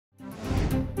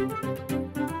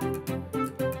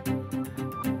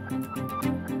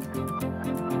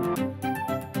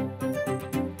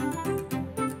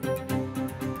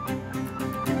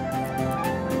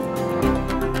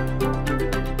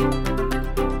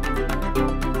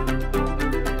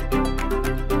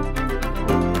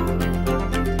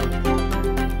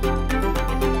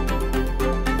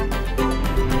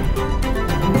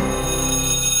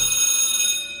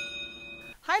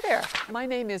My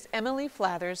name is Emily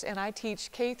Flathers, and I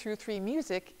teach K through 3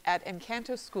 music at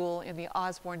Encanto School in the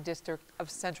Osborn district of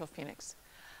Central Phoenix.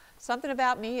 Something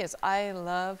about me is I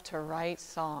love to write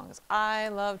songs. I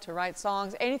love to write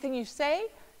songs. Anything you say,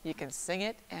 you can sing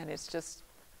it, and it's just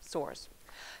soars.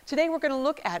 Today we're going to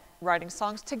look at writing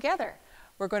songs together.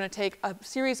 We're going to take a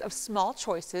series of small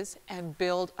choices and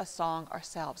build a song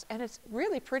ourselves. And it's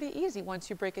really pretty easy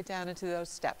once you break it down into those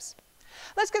steps.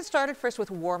 Let's get started first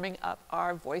with warming up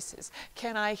our voices.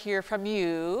 Can I hear from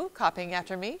you, copying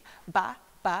after me? Ba,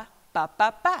 ba, ba,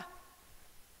 ba, ba.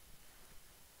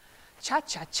 Cha,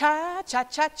 cha, cha, cha,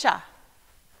 cha, cha.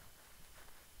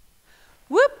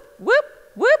 Whoop, whoop,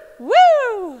 whoop,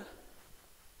 woo.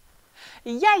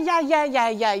 Yeah, yeah, yeah, yeah,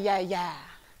 yeah, yeah, yeah.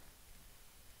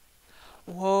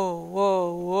 Whoa,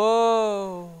 whoa,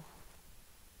 whoa.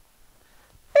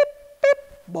 Beep, beep,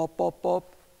 bop, bop,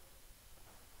 bop.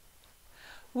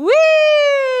 Whee!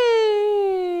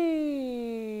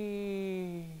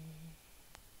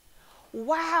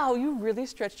 Wow, you really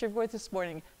stretched your voice this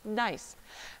morning. Nice.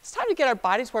 It's time to get our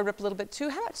bodies warmed up a little bit too.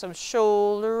 How about some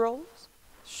shoulder rolls,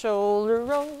 shoulder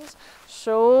rolls,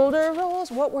 shoulder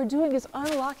rolls? What we're doing is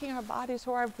unlocking our bodies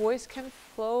so our voice can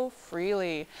flow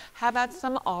freely. How about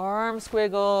some arm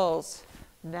squiggles?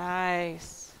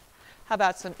 Nice. How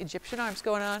about some Egyptian arms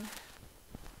going on?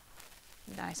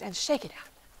 Nice. And shake it out.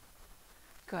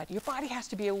 Good. Your body has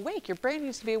to be awake. Your brain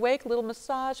needs to be awake. A little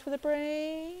massage for the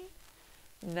brain.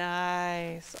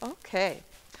 Nice. Okay.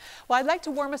 Well, I'd like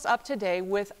to warm us up today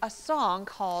with a song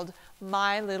called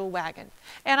My Little Wagon.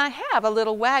 And I have a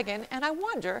little wagon, and I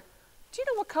wonder, do you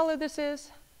know what color this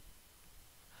is?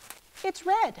 It's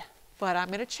red, but I'm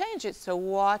going to change it, so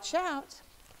watch out.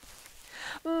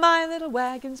 My little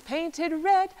wagon's painted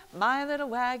red, my little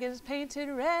wagon's painted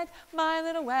red, my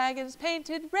little wagon's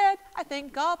painted red, I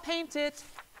think I'll paint it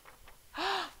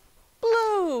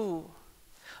blue.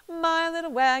 My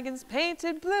little wagon's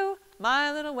painted blue,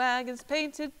 my little wagon's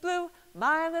painted blue,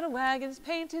 my little wagon's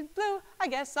painted blue, I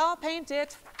guess I'll paint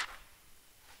it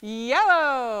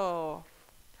yellow.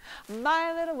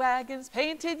 My little wagon's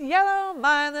painted yellow,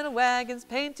 my little wagon's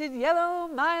painted yellow,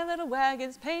 my little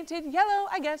wagon's painted yellow,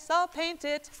 I guess I'll paint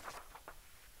it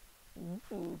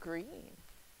green.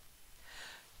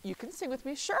 You can sing with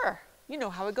me, sure. You know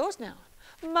how it goes now.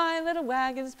 My little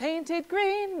wagon's painted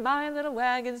green, my little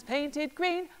wagon's painted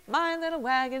green, my little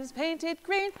wagon's painted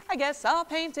green, I guess I'll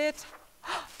paint it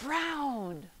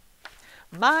brown.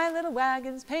 My little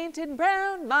wagon's painted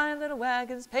brown, my little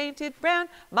wagon's painted brown,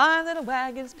 my little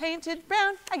wagon's painted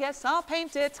brown, I guess I'll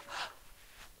paint it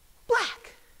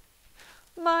black.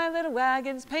 My little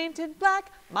wagon's painted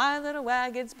black, my little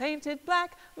wagon's painted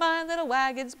black, my little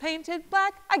wagon's painted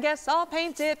black, I guess I'll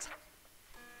paint it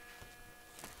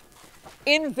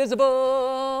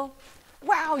invisible.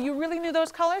 Wow, you really knew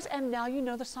those colors, and now you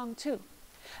know the song too.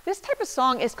 This type of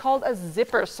song is called a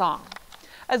zipper song.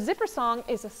 A zipper song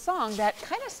is a song that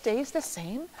kind of stays the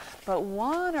same, but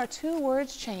 1 or 2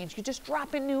 words change. You just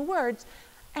drop in new words,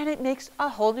 and it makes a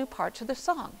whole new part to the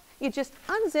song. You just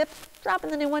unzip, drop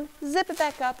in the new one, zip it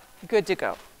back up, good to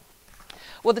go.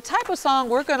 Well, the type of song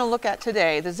we're going to look at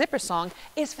today, the zipper song,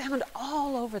 is found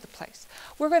all over the place.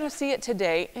 We're going to see it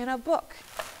today in a book.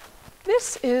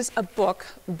 This is a book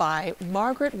by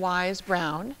Margaret Wise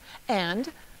Brown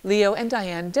and Leo and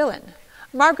Diane Dillon.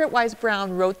 Margaret Wise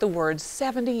Brown wrote the words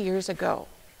 70 years ago.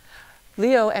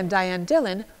 Leo and Diane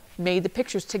Dillon made the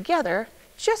pictures together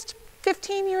just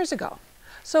 15 years ago.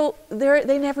 So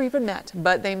they never even met,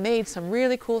 but they made some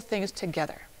really cool things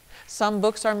together. Some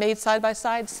books are made side by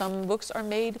side, some books are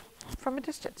made from a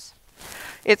distance.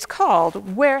 It's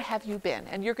called Where Have You Been?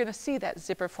 And you're going to see that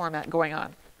zipper format going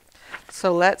on.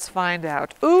 So let's find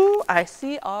out. Ooh, I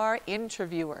see our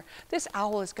interviewer. This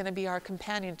owl is going to be our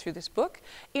companion through this book,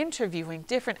 interviewing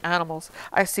different animals.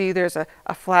 I see there's a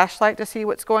flashlight to see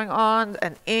what's going on,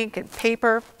 an ink and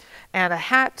paper, and a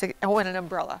hat, and an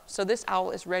umbrella. So this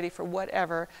owl is ready for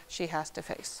whatever she has to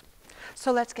face.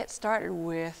 So let's get started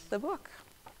with the book.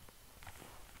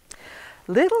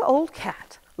 Little old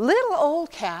cat,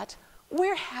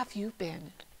 where have you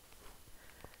been?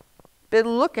 Been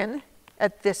looking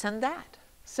at this and that,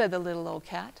 said the little old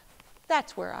cat.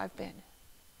 That's where I've been.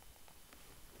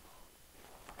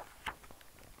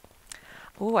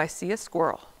 Oh, I see a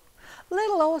squirrel.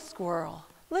 Little old squirrel,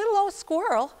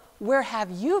 where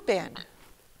have you been?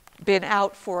 Been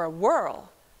out for a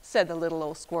whirl, said the little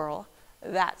old squirrel.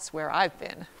 That's where I've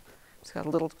been. It's got a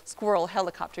little squirrel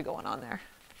helicopter going on there.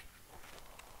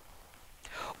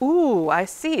 Ooh, I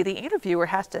see. The interviewer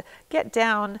has to get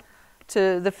down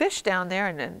to the fish down there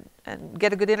and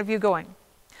get a good interview going.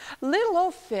 Little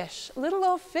old fish,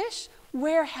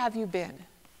 where have you been?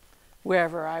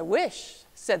 Wherever I wish,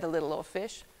 said the little old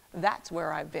fish, that's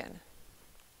where I've been.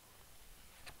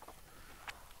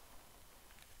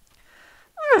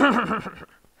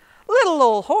 Little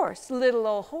old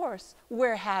horse,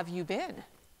 where have you been?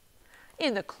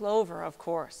 In the clover, of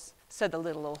course, said the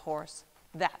little old horse,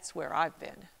 that's where I've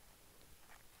been.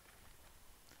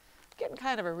 Getting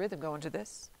kind of a rhythm going to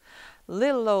this.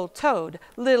 Little old toad,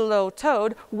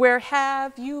 where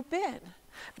have you been?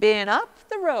 Been up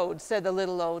the road, said the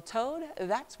little old toad,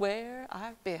 that's where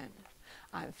I've been.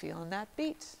 I'm feeling that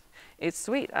beat. It's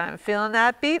sweet, I'm feeling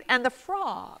that beat. And the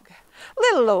frog,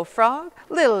 little old frog,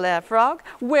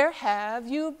 where have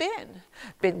you been?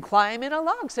 Been climbing a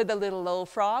log, said the little old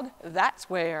frog, that's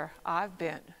where I've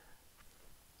been.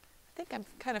 I think I'm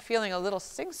kind of feeling a little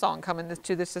sing-song coming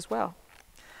to this as well.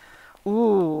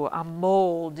 Ooh, a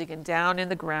mole digging down in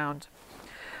the ground.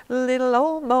 Little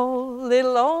old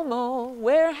mole,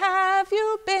 where have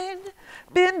you been?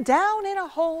 Been down in a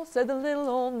hole, said the little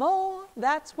old mole,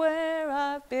 that's where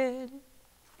I've been.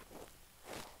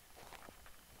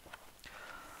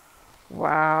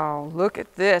 Wow, look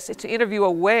at this. It's to interview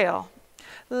a whale.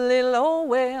 Little old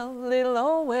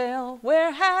whale,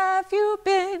 where have you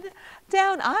been?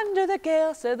 Down under the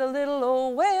gale, said the little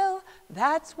old whale,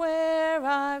 that's where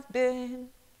I've been.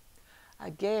 A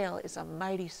gale is a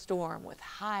mighty storm with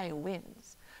high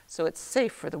winds, so it's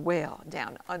safe for the whale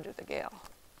down under the gale.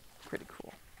 Pretty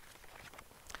cool.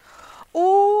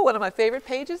 Oh, one of my favorite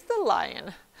pages, the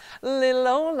lion. Little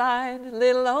old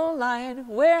lion,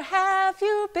 where have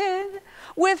you been?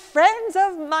 With friends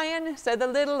of mine, said the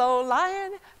little old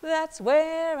lion, that's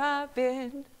where I've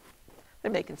been.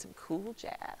 They're making some cool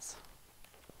jazz.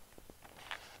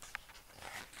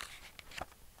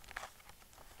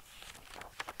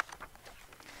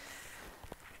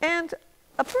 And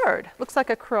a bird, looks like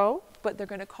a crow, but they're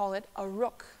going to call it a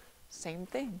rook. Same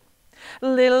thing.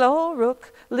 Little old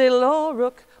rook,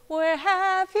 where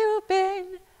have you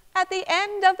been? At the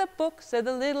end of the book, said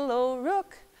the little old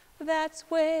rook, that's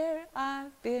where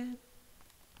I've been.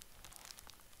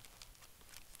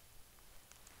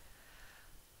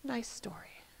 Nice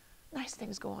story. Nice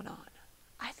things going on.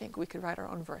 I think we could write our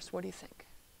own verse. What do you think?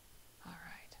 All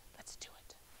right, let's do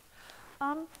it.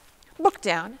 Book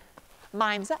down.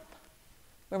 Mind's up.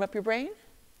 Warm up your brain.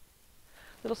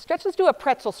 Little stretch. Let's do a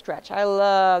pretzel stretch. I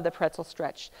love the pretzel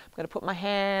stretch. I'm going to put my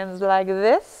hands like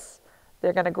this.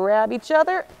 They're going to grab each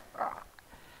other.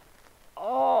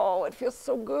 Oh, it feels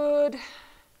so good.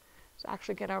 Let's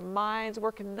actually get our minds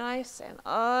working nice and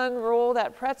unroll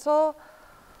that pretzel.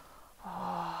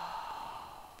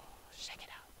 Oh, shake it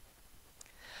out.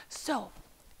 So,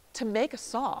 to make a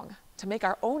song, to make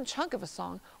our own chunk of a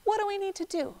song, what do we need to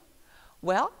do?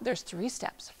 Well, there's 3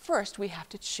 steps. First, we have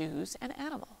to choose an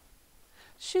animal.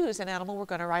 Choose an animal we're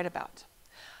going to write about.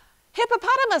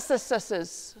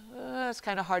 Hippopotamuses. It's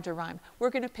kind of hard to rhyme. We're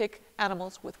going to pick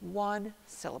animals with 1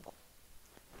 syllable.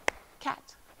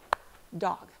 Cat,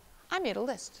 dog. I made a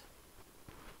list.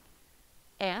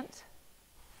 Ant,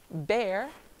 bear,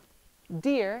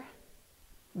 deer,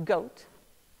 goat,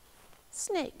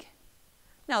 snake.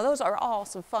 Now, those are all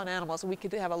some fun animals, and we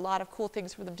could have a lot of cool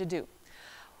things for them to do.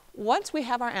 Once we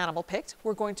have our animal picked,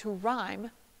 we're going to rhyme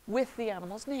with the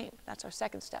animal's name. That's our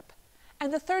second step.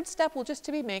 And the third step will just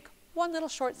be make 1 little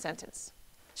short sentence.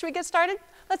 Should we get started?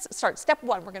 Let's start. Step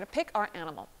 1, we're going to pick our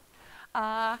animal.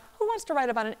 Who wants to write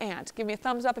about an ant? Give me a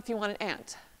thumbs up if you want an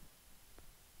ant.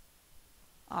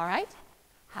 All right.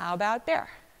 How about bear?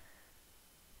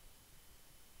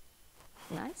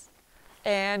 Nice.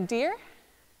 And deer?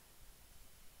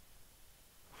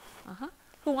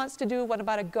 Who wants to do one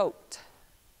about a goat?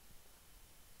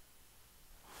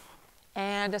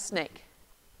 And a snake.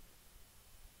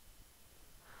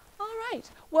 All right.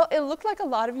 Well, it looked like a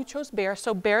lot of you chose bear,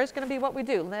 so bear is going to be what we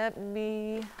do.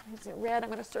 Is it red? I'm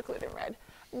going to circle it in red.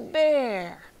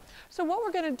 Bear. So what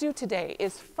we're going to do today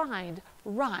is find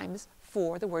rhymes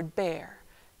for the word bear.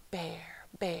 Bear,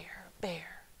 bear,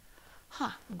 bear.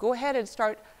 Go ahead and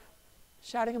start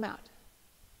shouting them out.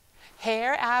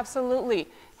 Hair, absolutely.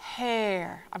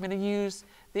 Hair. I'm going to use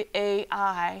the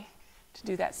AI to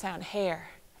do that sound. Hair.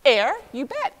 Air, you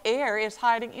bet. Air is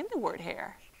hiding in the word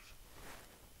hair.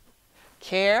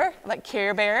 Care, like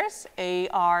Care Bears,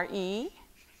 A-R-E.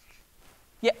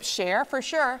 Yep, share for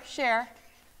sure, share.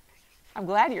 I'm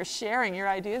glad you're sharing your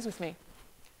ideas with me.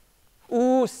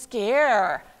 Ooh,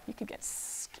 scare. You could get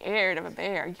scared of a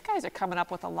bear. You guys are coming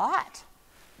up with a lot.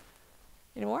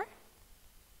 Any more?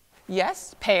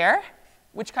 Yes, pair.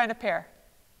 Which kind of pair?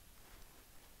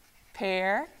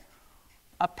 Pair.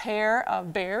 A pair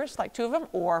of bears, like 2 of them,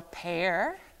 or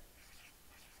pair.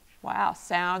 Wow,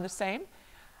 sound the same.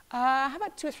 How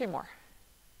about 2 or 3 more?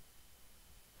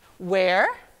 Where?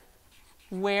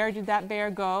 Where did that bear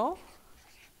go?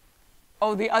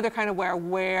 Oh, the other kind of where.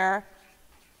 Where?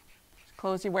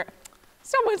 Clothes you wear.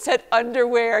 Someone said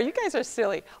underwear. You guys are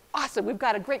silly. Awesome. We've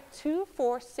got a great 2,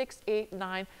 4, 6, 8, 9.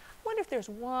 I wonder if there's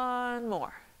one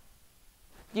more.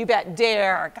 You bet.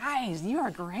 Dare. Guys, you are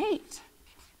great.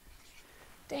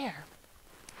 Dare.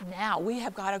 Now we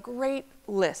have got a great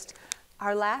list.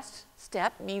 Our last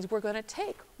step means we're going to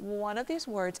take one of these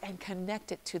words and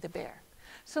connect it to the bear.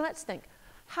 So let's think.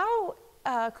 How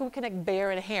can we connect bear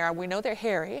and hair? We know they're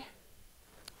hairy.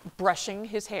 Brushing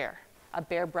his hair. A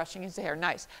bear brushing his hair.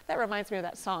 Nice. That reminds me of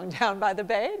that song, Down by the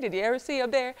Bay. Did you ever see a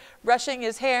bear brushing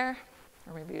his hair?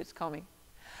 Or maybe it's combing.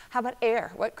 How about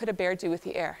air? What could a bear do with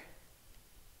the air?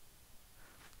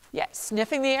 Yeah,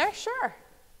 sniffing the air? Sure.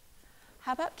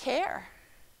 How about care?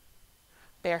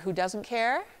 Bear who doesn't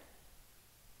care?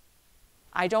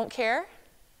 I don't care.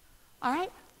 All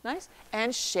right, nice.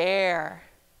 And share.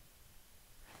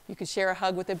 You could share a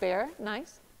hug with a bear.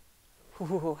 Nice.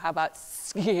 Ooh, how about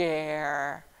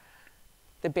scare?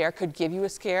 The bear could give you a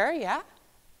scare, yeah?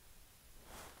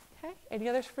 Okay, any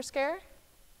others for scare?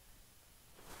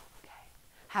 Okay.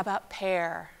 How about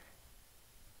pair?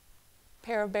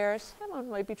 Pair of bears, that one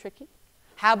might be tricky.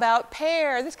 How about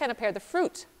pear? This kind of pear, the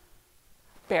fruit.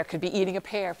 Bear could be eating a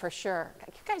pear for sure.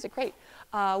 You guys are great.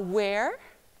 Where?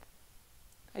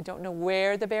 I don't know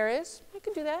where the bear is. You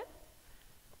can do that.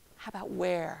 How about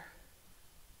where?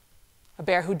 A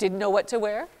bear who didn't know what to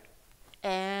wear.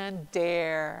 And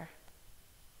dare.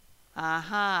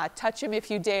 Aha, touch him if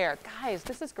you dare. Guys,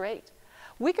 this is great.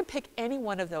 We could pick any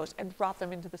one of those and drop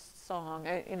them into the song,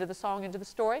 into the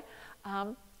story.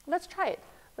 Let's try it.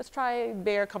 Let's try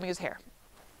bear combing his hair.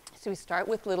 So we start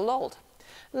with little old.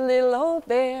 Little old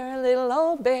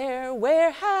bear,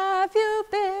 where have you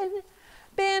been?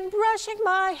 Been brushing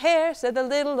my hair, said the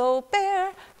little old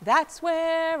bear. That's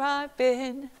where I've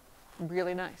been.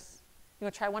 Really nice. You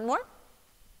want to try one more?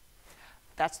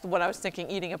 That's the one I was thinking,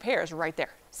 eating a pear is right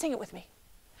there. Sing it with me.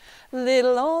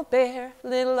 Little old bear,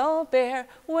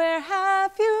 where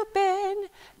have you been?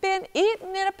 Been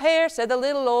eating in a pear, said the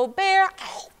little old bear.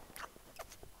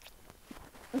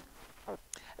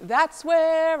 That's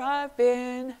where I've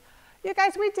been. You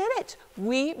guys, we did it.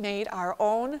 We made our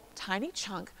own tiny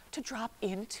chunk to drop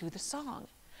into the song.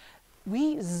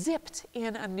 We zipped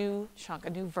in a new chunk,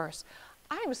 a new verse.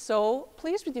 I am so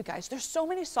pleased with you guys. There's so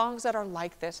many songs that are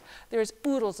like this. There's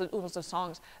oodles and oodles of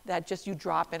songs that just you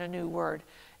drop in a new word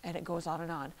and it goes on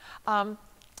and on.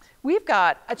 We've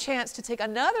got a chance to take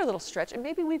another little stretch and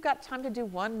maybe we've got time to do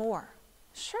one more.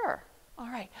 Sure. All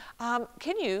right.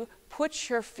 Can you put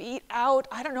your feet out?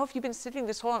 I don't know if you've been sitting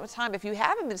this whole time. If you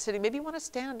haven't been sitting, maybe you want to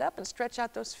stand up and stretch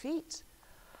out those feet.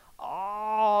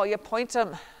 Oh, you point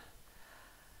them.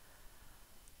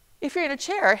 If you're in a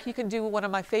chair, you can do one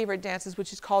of my favorite dances,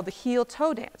 which is called the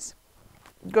heel-toe dance.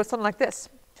 It goes something like this.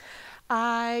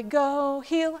 I go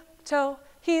heel-toe,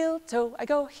 heel-toe. I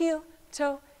go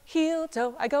heel-toe,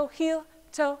 heel-toe. I go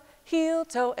heel-toe,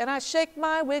 heel-toe. And I shake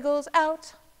my wiggles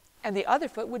out. And the other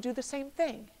foot would do the same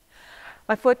thing.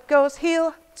 My foot goes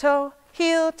heel-toe,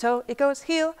 heel-toe. It goes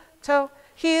heel-toe,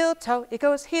 heel-toe. It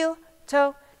goes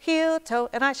heel-toe, heel-toe.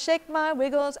 And I shake my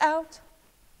wiggles out.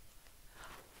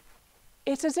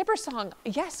 It's a zipper song.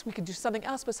 Yes, we could do something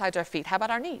else besides our feet. How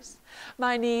about our knees?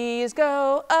 My knees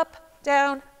go up,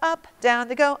 down,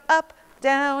 they go up,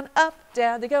 down,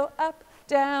 they go up,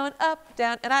 down,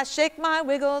 and I shake my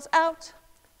wiggles out.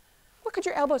 What could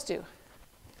your elbows do?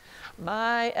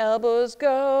 My elbows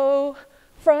go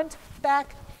front,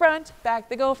 back,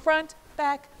 they go front,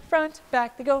 back,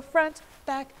 they go front,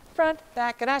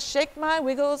 back, and I shake my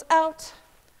wiggles out.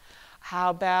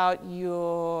 How about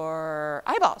your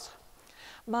eyeballs?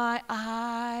 My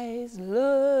eyes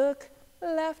look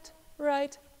left,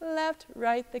 right,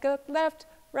 they go left,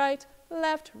 right,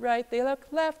 they look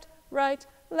left, right,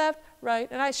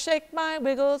 and I shake my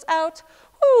wiggles out.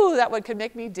 Ooh, that one could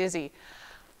make me dizzy.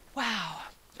 Wow.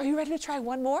 Are you ready to try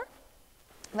one more?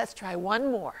 Let's try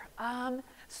one more.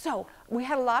 So we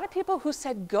had a lot of people who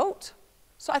said goat.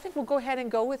 So I think we'll go ahead and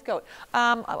go with goat.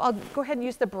 I'll go ahead and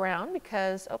use the brown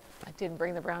because, oh, I didn't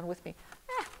bring the brown with me.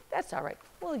 That's all right.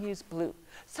 We'll use blue.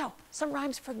 So some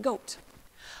rhymes for goat.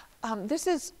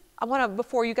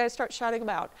 Before you guys start shouting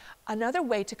about, another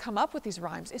way to come up with these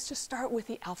rhymes is to start with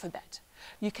the alphabet.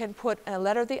 You can put a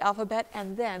letter of the alphabet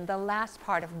and then the last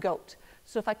part of goat.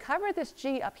 So if I cover this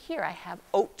G up here, I have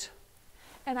oat.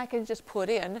 And I can just put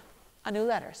in a new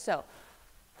letter. So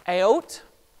aoat,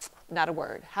 not a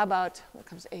word. How about, what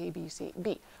comes A, B, C,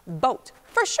 B? Boat,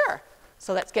 for sure.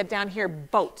 So let's get down here,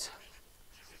 boat.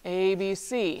 A, B,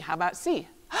 C. How about C?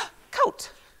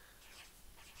 Coat.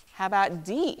 How about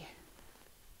D?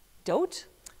 Dote?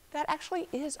 That actually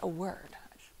is a word.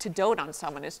 To dote on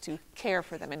someone is to care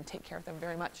for them and take care of them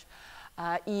very much.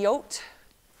 Eote,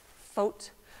 fote,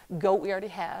 goat we already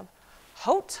have.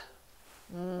 Hote,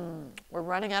 we're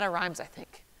running out of rhymes, I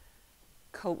think.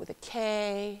 Coat with a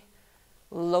K.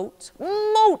 Lote,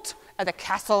 moat, and the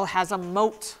castle has a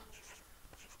moat.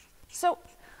 So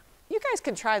you guys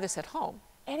can try this at home.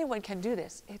 Anyone can do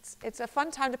this. It's a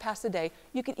fun time to pass the day.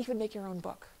 You can even make your own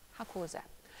book. How cool is that?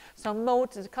 So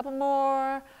moat, there's a couple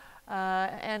more.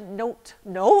 And note,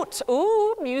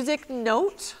 ooh, music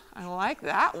note. I like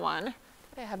that one.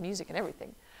 They have music and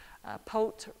everything.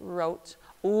 Pote, wrote,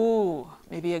 ooh,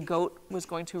 maybe a goat was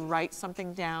going to write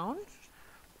something down.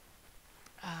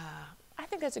 I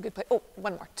think that's a good place. Oh,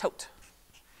 one more, tote.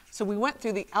 So we went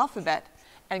through the alphabet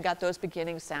and got those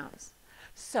beginning sounds.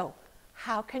 So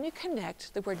how can you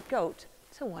connect the word goat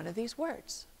to one of these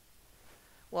words?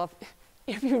 Well,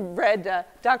 if you read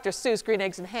Dr. Seuss, Green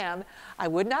Eggs and Ham, I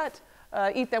would not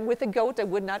eat them with a goat. I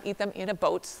would not eat them in a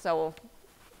boat. So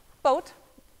boat,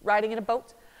 riding in a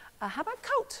boat. How about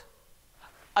coat?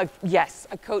 Yes,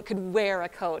 a coat could wear a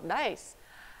coat. Nice.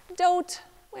 Dote,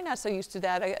 we're not so used to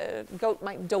that. A goat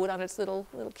might dote on its little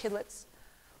kidlets.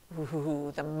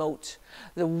 Ooh, the moat,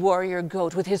 the warrior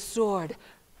goat with his sword,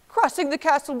 crossing the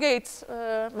castle gates.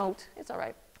 Moat, it's all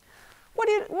right.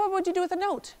 What would you do with a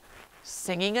note?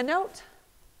 Singing a note?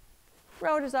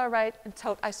 Road is all right, and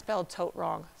tote, I spelled tote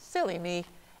wrong. Silly me.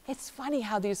 It's funny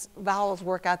how these vowels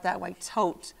work out that way.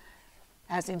 Tote,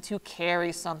 as in to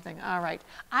carry something. All right,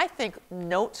 I think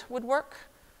note would work.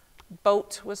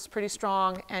 Boat was pretty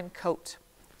strong, and coat.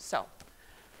 So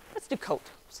let's do coat,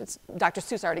 since Dr.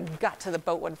 Seuss already got to the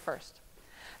boat one first.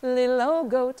 Little old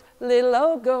goat,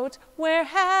 where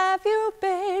have you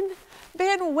been?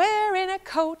 Been wearing a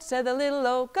coat, said the little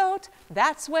old goat.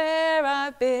 That's where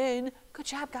I've been. Good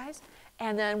job, guys.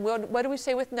 And then what do we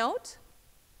say with note?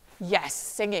 Yes,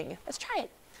 singing. Let's try it.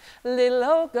 Little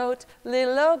old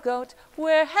goat,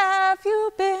 where have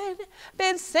you been?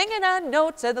 Been singing a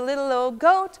note, said the little old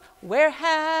goat. Where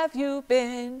have you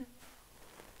been?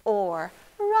 Or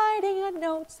writing a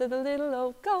note, said the little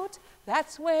old goat.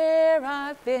 That's where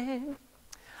I've been.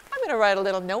 I'm going to write a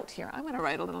little note here. I'm going to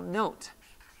write a little note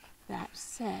that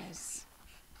says,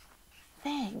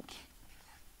 thank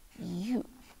you.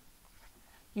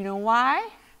 You know why?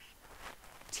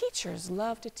 Teachers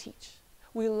love to teach.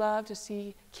 We love to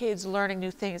see kids learning new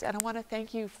things. And I want to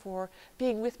thank you for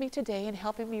being with me today and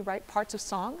helping me write parts of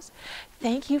songs.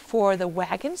 Thank you for the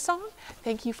wagon song.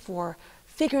 Thank you for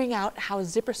figuring out how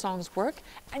zipper songs work.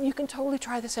 And you can totally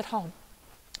try this at home.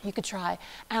 You could try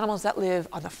animals that live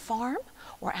on the farm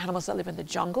or animals that live in the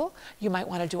jungle. You might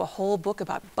want to do a whole book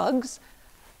about bugs.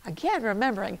 Again,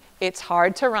 remembering it's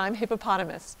hard to rhyme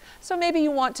hippopotamus. So maybe you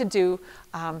want to do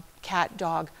cat,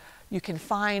 dog. You can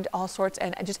find all sorts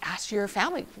and just ask your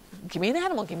family, give me an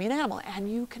animal,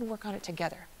 and you can work on it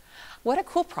together. What a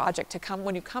cool project to come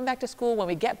when you come back to school, when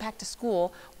we get back to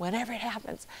school, whenever it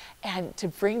happens, and to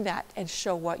bring that and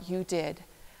show what you did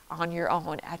on your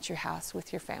own at your house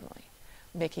with your family,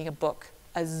 making a book,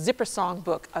 a zipper song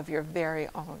book of your very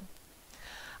own.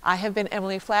 I have been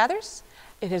Emily Flathers.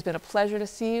 It has been a pleasure to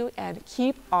see you, and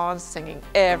keep on singing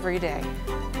every day.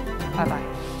 Bye-bye.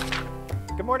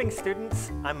 Good morning,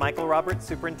 students. I'm Michael Roberts,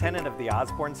 Superintendent of the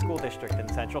Osborn School District in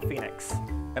Central Phoenix.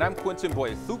 And I'm Quentin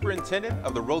Boyd, Superintendent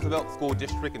of the Roosevelt School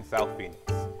District in South Phoenix.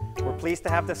 We're pleased to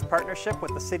have this partnership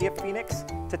with the City of Phoenix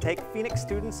to take Phoenix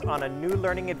students on a new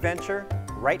learning adventure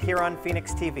right here on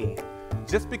Phoenix TV.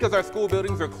 Just because our school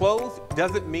buildings are closed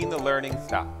doesn't mean the learning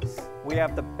stops. We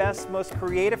have the best, most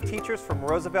creative teachers from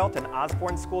Roosevelt and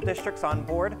Osborn school districts on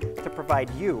board to provide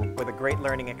you with a great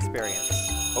learning experience.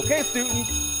 Okay,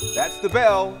 students, that's the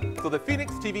bell, so the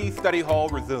Phoenix TV Study Hall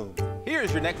resumes.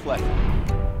 Here's your next lesson.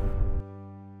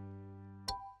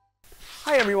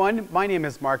 Hi everyone, my name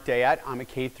is Mark Dayat. I'm a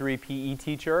K-3 PE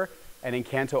teacher at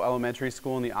Encanto Elementary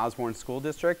School in the Osborn School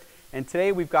District. And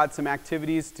today we've got some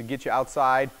activities to get you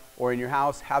outside or in your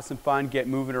house, have some fun, get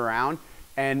moving around.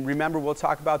 And remember, we'll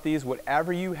talk about these.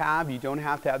 Whatever you have, you don't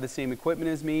have to have the same equipment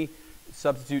as me.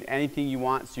 Substitute anything you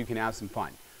want so you can have some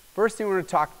fun. First thing we're going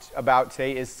to talk about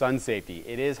today is sun safety.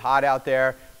 It is hot out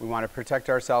there. We want to protect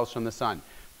ourselves from the sun.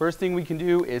 First thing we can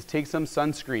do is take some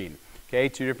sunscreen. Okay,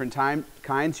 two different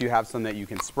kinds. You have some that you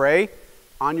can spray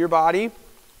on your body.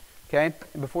 Okay,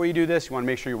 and before you do this, you want to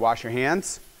make sure you wash your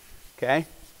hands. Okay,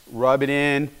 rub it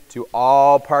in to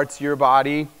all parts of your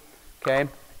body. Okay,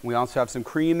 we also have some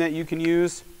cream that you can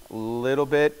use, a little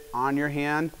bit on your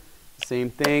hand. Same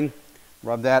thing,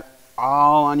 rub that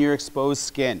all on your exposed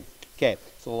skin. Okay,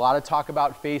 so a lot of talk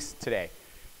about face today.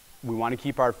 We want to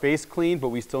keep our face clean, but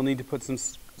we still need to put some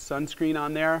sunscreen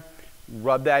on there.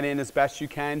 Rub that in as best you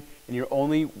can, and you're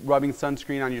only rubbing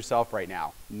sunscreen on yourself right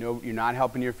now. No, you're not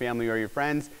helping your family or your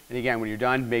friends. And again, when you're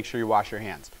done, make sure you wash your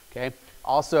hands, okay?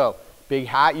 Also, big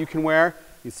hat you can wear.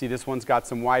 You see this one's got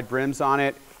some wide brims on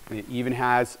it, and it even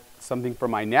has something for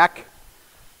my neck.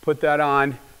 Put that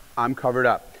on, I'm covered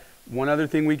up. One other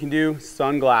thing we can do,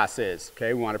 sunglasses,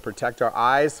 okay? We want to protect our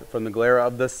eyes from the glare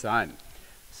of the sun.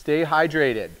 Stay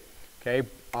hydrated, okay?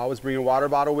 Always bring a water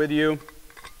bottle with you,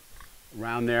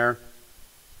 around there.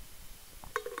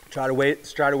 Try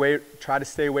to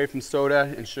stay away from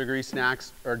soda and sugary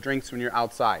snacks or drinks when you're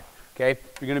outside, okay?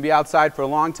 If you're gonna be outside for a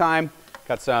long time,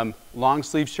 got some long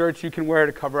sleeve shirts you can wear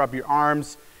to cover up your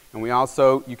arms, and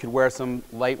you could wear some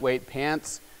lightweight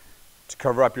pants to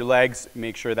cover up your legs,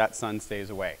 make sure that sun stays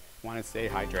away. Want to stay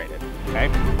hydrated, okay?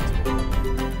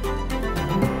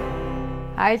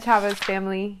 Hi Chavez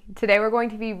family. Today we're going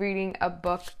to be reading a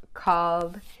book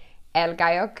called El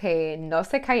gallo que no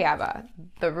se callaba,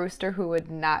 the rooster who would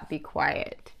not be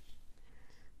quiet.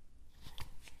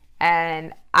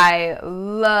 And I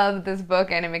love this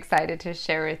book and I'm excited to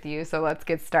share with you, so let's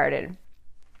get started.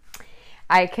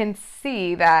 I can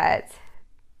see that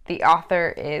the author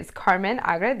is Carmen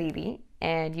Agradidi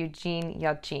and Eugene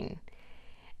Yelchin.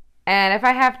 And if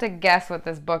I have to guess what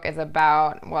this book is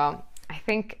about, well, I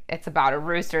think it's about a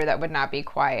rooster that would not be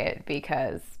quiet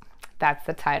because that's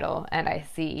the title, and I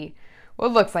see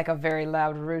what looks like a very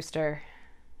loud rooster.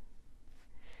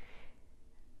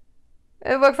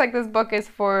 It looks like this book is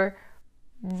for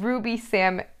Ruby,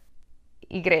 Sam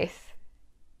y Grace.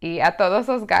 Y a todos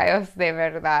los gallos de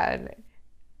verdad.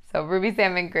 So Ruby,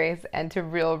 Sam, and Grace, and to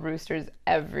real roosters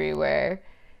everywhere.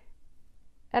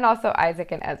 And also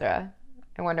Isaac and Ezra.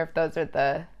 I wonder if those are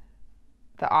the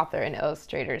author and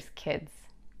illustrator's kids.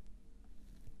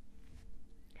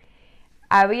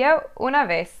 Había una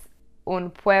vez un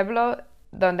pueblo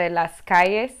donde las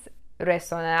calles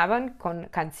resonaban con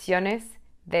canciones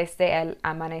desde el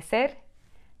amanecer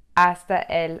hasta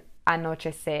el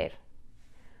anochecer.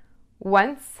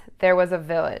 Once there was a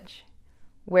village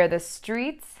where the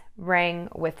streets rang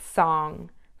with song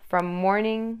from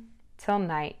morning till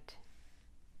night.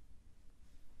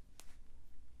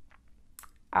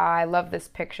 I love this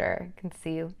picture. You can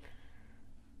see a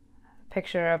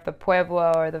picture of the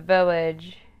pueblo or the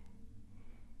village,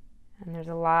 and there's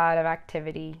a lot of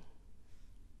activity.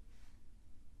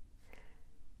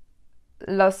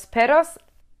 Los perros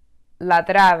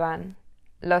ladraban,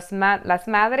 las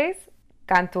madres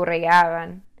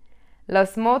canturreaban,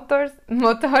 los motores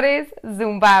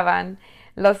zumbaban,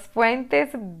 los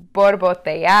puentes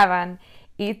borboteaban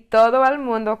y todo el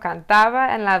mundo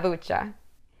cantaba en la ducha.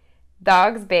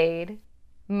 Dogs bayed,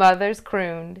 mothers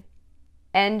crooned,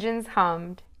 engines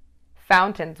hummed,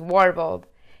 fountains warbled,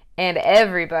 and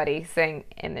everybody sang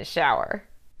in the shower.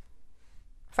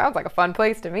 Sounds like a fun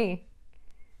place to me.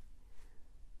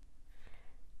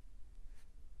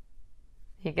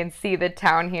 You can see the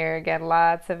town here again,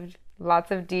 lots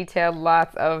of detail,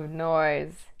 lots of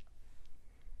noise.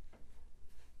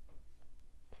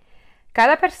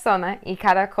 Cada persona y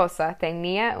cada cosa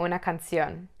tenía una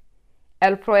canción.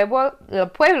 El pueblo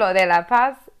de La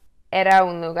Paz era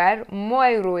un lugar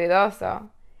muy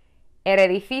ruidoso. Era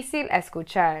difícil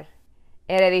escuchar.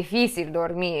 Era difícil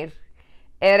dormir.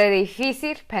 Era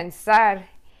difícil pensar.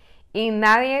 Y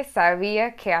nadie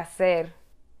sabía qué hacer.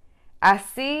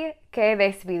 Así que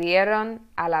despidieron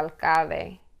al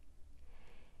alcalde.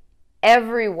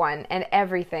 Everyone and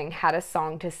everything had a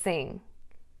song to sing.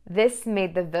 This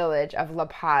made the village of La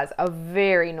Paz a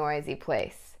very noisy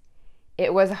place.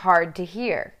 It was hard to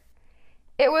hear.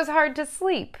 It was hard to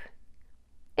sleep.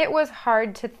 It was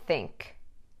hard to think.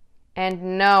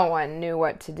 And no one knew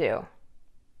what to do.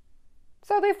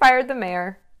 So they fired the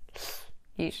mayor.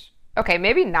 Yeesh. Okay,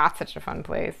 maybe not such a fun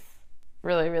place.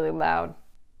 Really, really loud.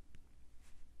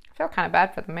 I feel kind of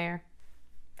bad for the mayor.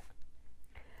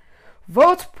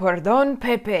 Vote por Don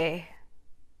Pepe.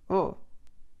 Ooh.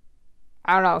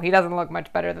 I don't know. He doesn't look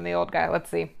much better than the old guy.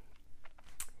 Let's see.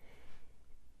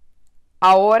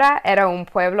 Ahora era un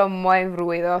pueblo muy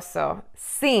ruidoso,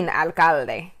 sin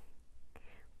alcalde.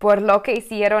 Por lo que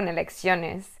hicieron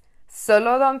elecciones,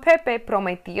 solo Don Pepe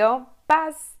prometió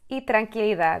paz y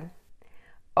tranquilidad.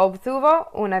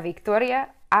 Obtuvo una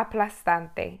victoria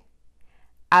aplastante.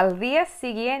 Al día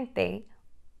siguiente,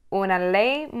 una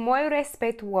ley muy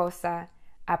respetuosa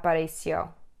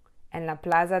apareció en la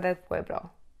plaza del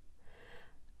pueblo.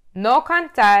 No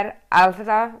cantar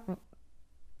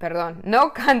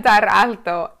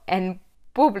alto en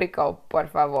público, por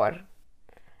favor.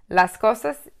 Las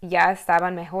cosas ya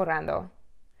estaban mejorando.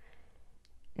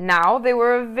 Now they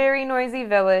were a very noisy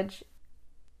village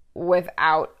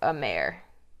without a mayor.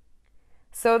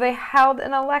 So they held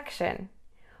an election.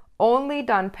 Only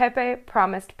Don Pepe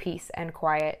promised peace and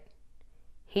quiet.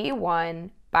 He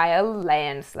won by a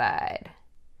landslide.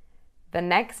 The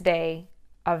next day,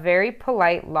 a very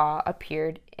polite law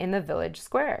appeared in the village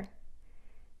square.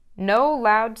 No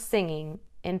loud singing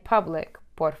in public,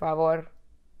 por favor.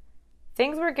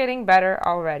 Things were getting better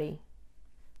already.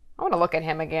 I want to look at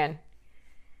him again.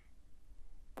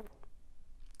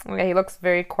 Okay, he looks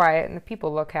very quiet and the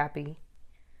people look happy.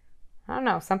 I don't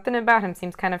know, something about him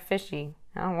seems kind of fishy.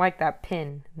 I don't like that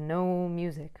pin. No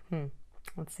music.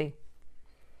 Let's see.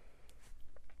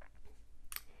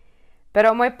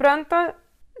 Pero muy pronto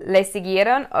le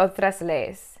siguieron otras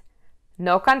leyes.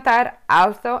 No cantar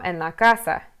alto en la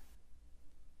casa.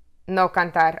 No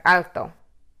cantar alto.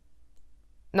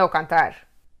 No cantar.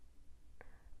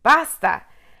 Basta.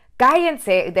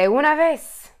 Cállense de una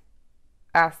vez.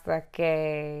 Hasta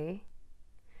que...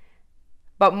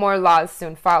 But more laws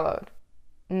soon followed.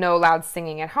 No loud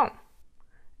singing at home.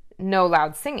 No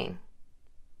loud singing.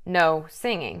 No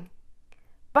singing.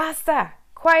 Basta!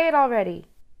 Quiet already!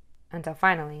 Until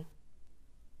finally,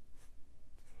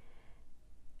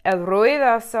 el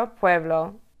ruidoso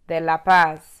pueblo de La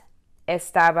Paz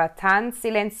estaba tan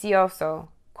silencioso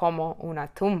como una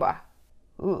tumba.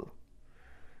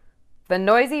 The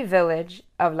noisy village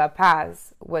of La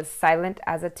Paz was silent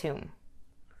as a tomb.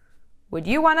 Would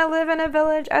you want to live in a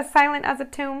village as silent as a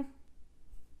tomb?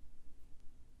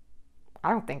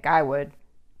 I don't think I would.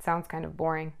 Sounds kind of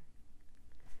boring.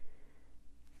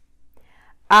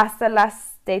 Hasta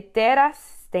las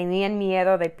teteras tenían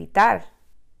miedo de pitar.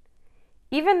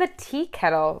 Even the tea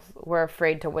kettles were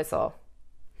afraid to whistle.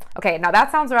 Okay, now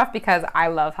that sounds rough because I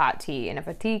love hot tea. And if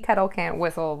a tea kettle can't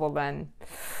whistle, well then,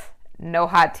 no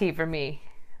hot tea for me.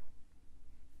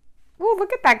 Ooh,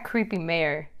 look at that creepy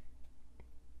mayor.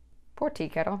 Poor tea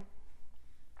kettle.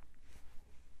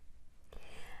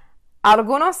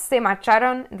 Algunos se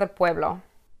marcharon del pueblo,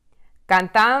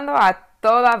 cantando a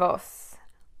toda voz.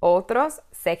 Otros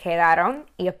se quedaron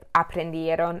y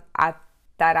aprendieron a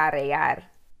tararear.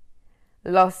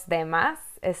 Los demás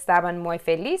estaban muy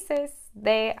felices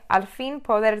de al fin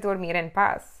poder dormir en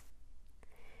paz.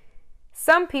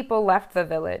 Some people left the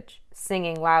village,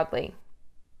 singing loudly.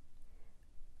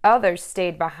 Others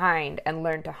stayed behind and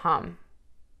learned to hum.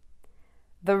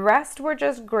 The rest were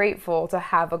just grateful to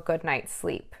have a good night's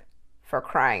sleep, for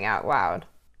crying out loud.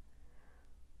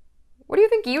 What do you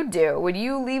think you'd do? Would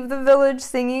you leave the village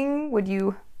singing? Would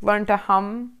you learn to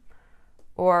hum?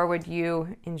 Or would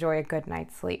you enjoy a good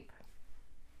night's sleep?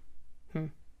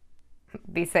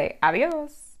 Dice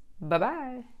adios.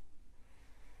 Bye-bye.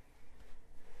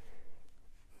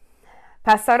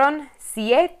 Pasaron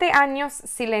 7 años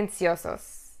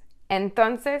silenciosos.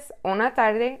 Entonces, una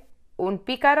tarde, un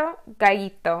pícaro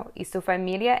gallito y su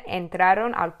familia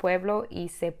entraron al pueblo y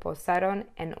se posaron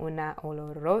en una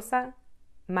olorosa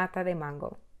mata de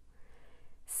mango.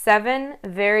 7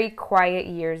 very quiet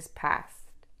years passed.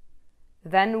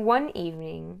 Then one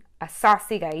evening, a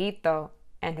saucy gallito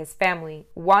and his family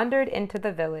wandered into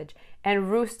the village and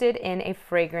roosted in a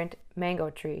fragrant mango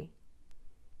tree.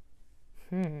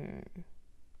 Let's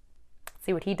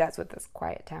see what he does with this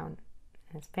quiet town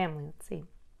and his family. Let's see.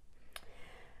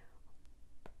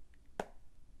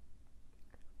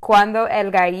 Cuando el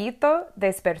gallito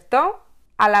despertó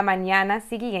a la mañana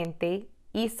siguiente,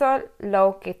 hizo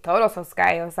lo que todos los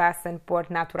gallos hacen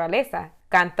por naturaleza.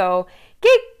 Cantó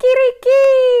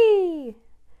 "Kikiriki!"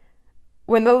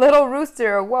 When the little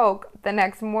rooster awoke the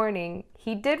next morning,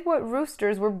 he did what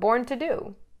roosters were born to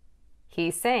do.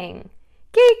 He sang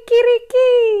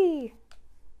 "Kikiriki!"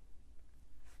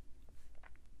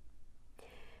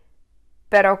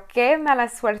 Pero qué mala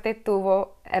suerte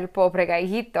tuvo el pobre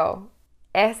gallito.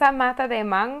 Esa mata de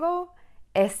mango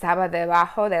estaba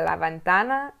debajo de la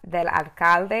ventana del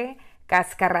alcalde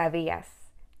Cascarrabias.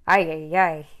 Ay, ay,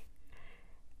 ay.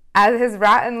 As his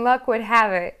rotten luck would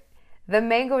have it, the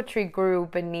mango tree grew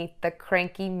beneath the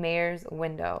cranky mayor's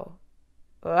window.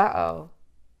 Uh-oh.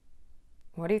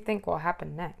 What do you think will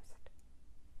happen next?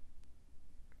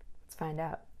 Let's find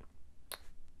out.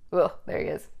 Ugh, there he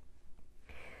is.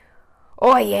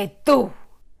 Oye, tú,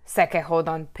 se quejó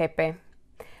Don Pepe.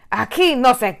 Aquí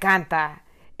no se canta,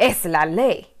 es la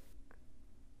ley.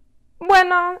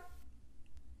 Bueno,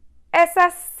 esa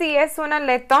sí es una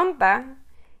ley tonta,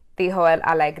 dijo el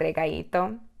alegre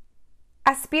gallito.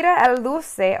 Aspira el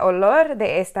dulce olor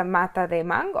de esta mata de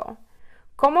mango.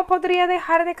 ¿Cómo podría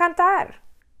dejar de cantar?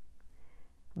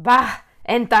 Bah,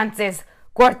 entonces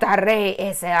cortaré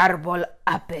ese árbol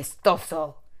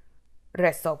apestoso,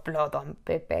 resopló Don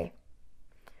Pepe.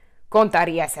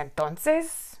 ¿Contarías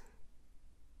entonces?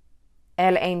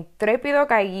 El intrépido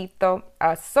gallito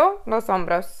alzó los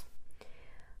hombros.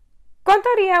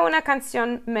 Contaría una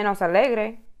canción menos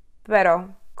alegre,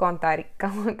 pero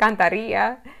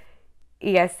cantaría,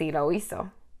 y así lo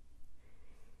hizo.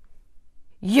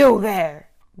 You there,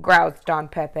 growled Don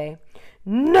Pepe.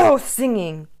 No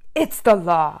singing, it's the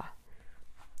law.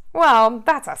 Well,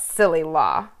 that's a silly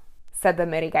law, said the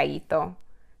merry gallito.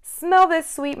 Smell this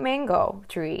sweet mango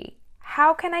tree.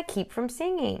 How can I keep from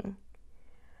singing?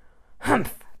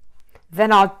 Humph!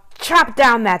 Then I'll chop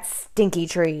down that stinky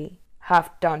tree,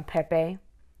 huffed Don Pepe.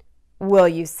 Will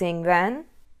you sing then?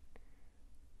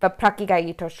 The plucky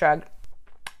gallito shrugged.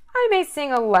 I may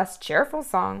sing a less cheerful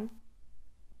song,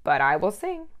 but I will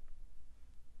sing.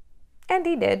 And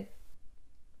he did.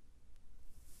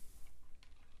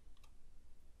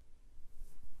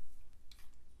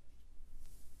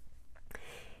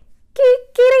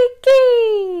 Kikiriki!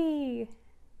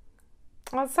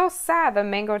 Well, it's so sad the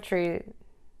mango tree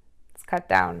is cut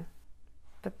down.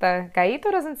 But the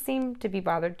gallito doesn't seem to be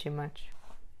bothered too much.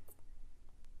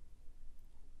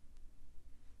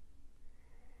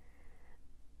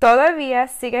 ¿Todavía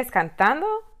sigues cantando?,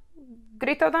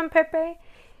 gritó Don Pepe.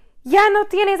 Ya no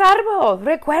tienes árbol,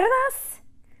 ¿recuerdas?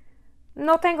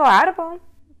 No tengo árbol,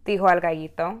 dijo el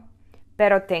gallito,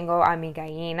 pero tengo a mi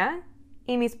gallina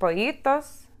y mis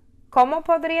pollitos. ¿Cómo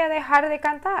podría dejar de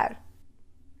cantar?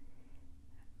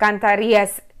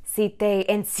 ¿Cantarías si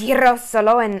te encierro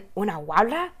solo en una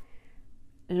jaula?,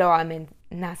 lo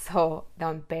amenazó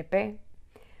Don Pepe.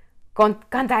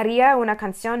 Cantaría una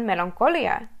canción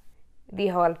melancólica,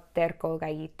 dijo el terco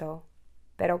gallito,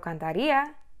 pero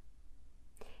cantaría.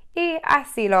 Y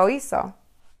así lo hizo.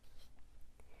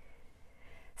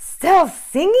 Still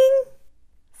singing?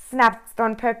 Snapped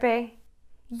Don Pepe.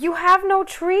 You have no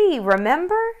tree,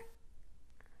 remember?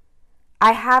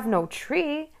 I have no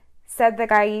tree, said the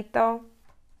gallito,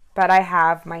 but I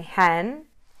have my hen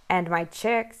and my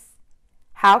chicks.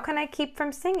 How can I keep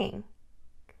from singing?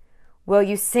 Will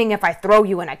you sing if I throw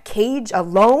you in a cage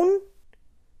alone?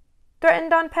 Threatened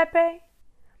Don Pepe.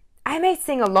 I may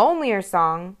sing a lonelier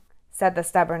song, said the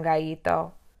stubborn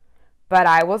gallito, but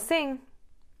I will sing.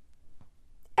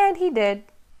 And he did.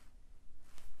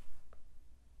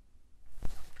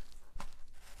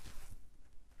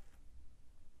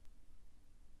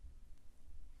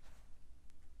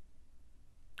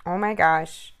 Oh my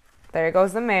gosh, there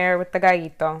goes the mayor with the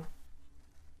gallito.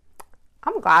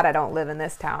 I'm glad I don't live in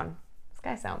this town. This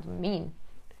guy sounds mean.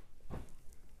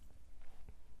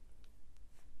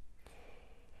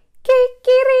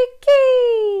 Kikiriki!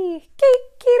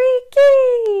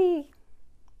 Kikiriki!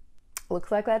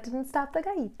 Looks like that didn't stop the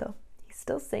gallito. He's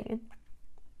still singing.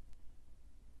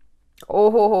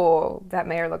 Oh, that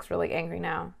mayor looks really angry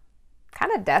now.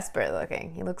 Kind of desperate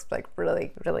looking. He looks like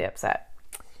really, really upset.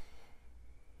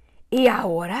 ¿Y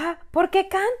ahora por qué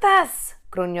cantas?,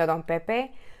 gruñó Don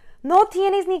Pepe. No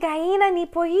tienes ni gallina ni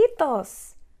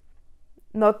pollitos.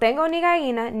 No tengo ni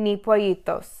gallina ni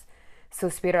pollitos,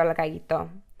 suspiró el gallito.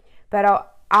 Pero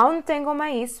aún tengo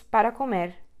maíz para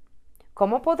comer.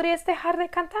 ¿Cómo podrías dejar de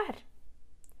cantar?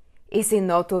 ¿Y si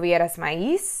no tuvieras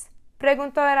maíz?,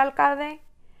 preguntó el alcalde.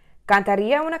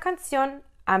 Cantaría una canción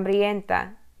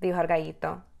hambrienta, dijo el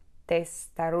gallito,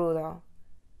 testarudo,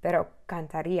 pero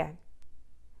cantaría.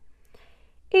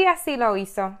 Y así lo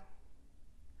hizo.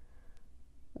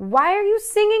 Why are you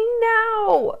singing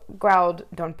now?, growled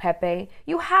Don Pepe.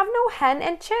 You have no hen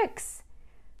and chicks.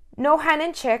 No hen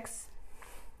and chicks,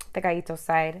 the gallito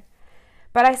sighed,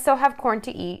 but I still have corn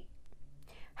to eat.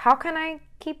 How can I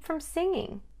keep from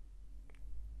singing?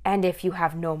 And if you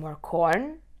have no more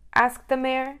corn, asked the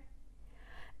mayor.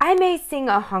 I may sing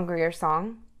a hungrier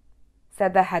song,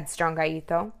 said the headstrong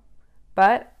gallito,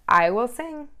 but I will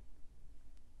sing.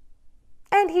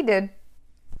 And he did.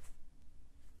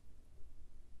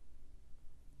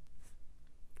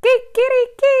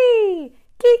 Kikiriki!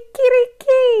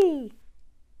 Kikiriki!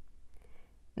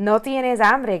 No tienes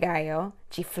hambre, gallo,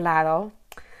 chiflado,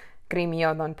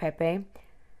 grimió Don Pepe.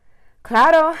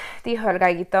 Claro, dijo el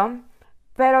gallito,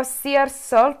 pero si el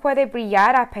sol puede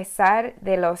brillar a pesar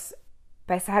de los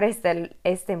pesares de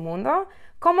este mundo,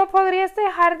 ¿cómo podrías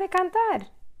dejar de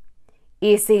cantar?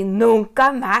 ¿Y si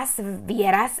nunca más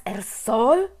vieras el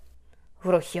sol?,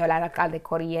 rugió el alcalde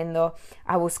corriendo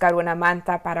a buscar una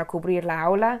manta para cubrir la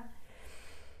aula.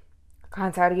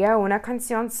 Cantaría una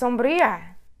canción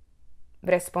sombría,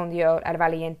 respondió el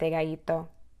valiente gallito.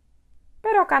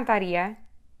 Pero cantaría.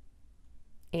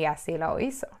 Y así lo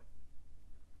hizo.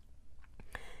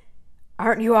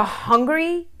 Aren't you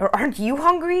hungry,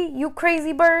 you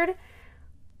crazy bird?,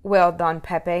 wailed Don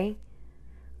Pepe.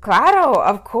 Claro,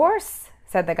 of course,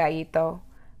 said the gallito.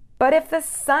 But if the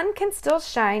sun can still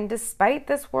shine despite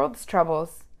this world's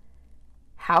troubles,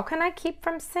 how can I keep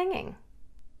from singing?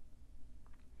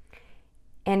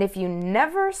 And if you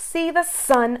never see the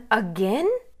sun again,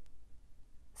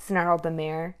 snarled the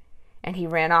mayor, and he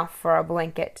ran off for a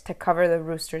blanket to cover the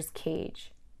rooster's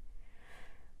cage.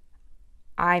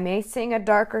 I may sing a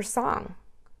darker song,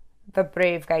 the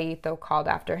brave gallito called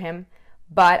after him,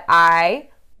 but I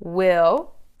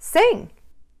will sing.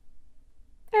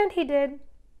 And he did.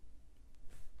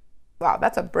 Wow,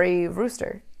 that's a brave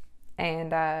rooster.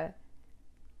 And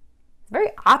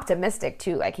very optimistic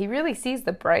too. Like, he really sees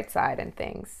the bright side in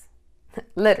things.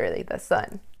 Literally, the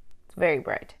sun. It's very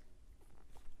bright.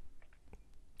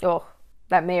 Oh,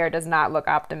 that mayor does not look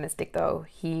optimistic though.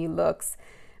 He looks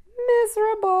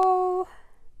miserable.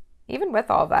 Even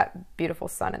with all that beautiful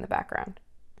sun in the background.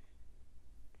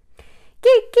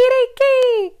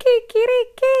 Kikiriki,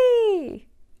 kikiriki.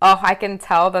 Oh, I can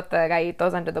tell that the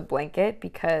gallito's under the blanket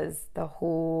because the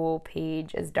whole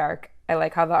page is dark. I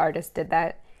like how the artist did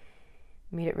that.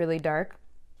 Made it really dark.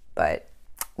 But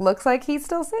looks like he's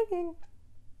still singing.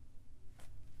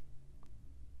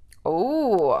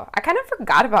 Oh, I kind of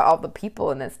forgot about all the people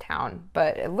in this town,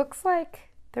 but it looks like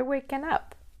they're waking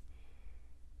up.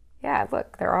 Yeah,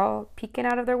 look, they're all peeking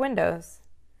out of their windows.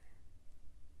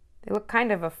 They look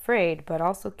kind of afraid, but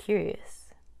also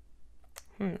curious.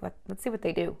 Let's see what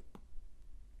they do.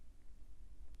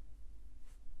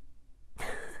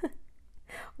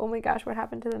 Oh my gosh, what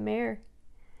happened to the mayor?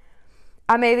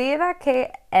 A medida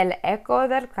que el eco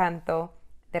del canto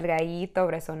del gallito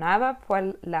resonaba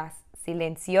por las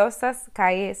silenciosas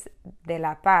calles de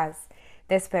La Paz,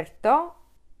 despertó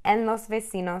en los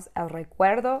vecinos el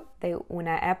recuerdo de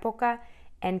una época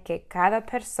en que cada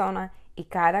persona y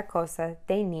cada cosa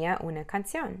tenía una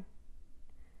canción.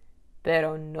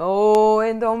 Pero no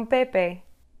en Don Pepe.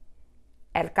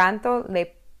 El canto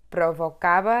le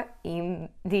provocaba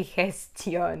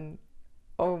indigestión.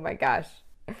 Oh my gosh.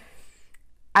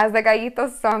 As the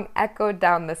gallito's song echoed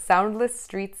down the soundless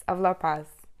streets of La Paz,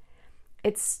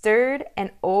 it stirred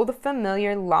an old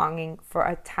familiar longing for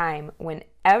a time when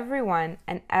everyone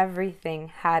and everything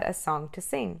had a song to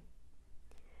sing.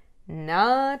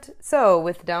 Not so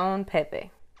with Don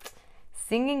Pepe.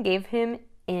 Singing gave him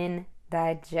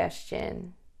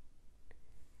indigestion.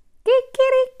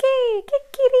 Kikiriki,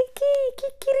 kikiriki,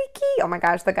 kikiriki. Oh my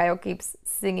gosh, the gallo keeps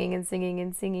singing and singing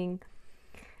and singing.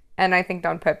 And I think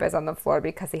Don Pepe is on the floor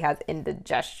because he has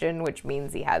indigestion, which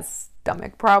means he has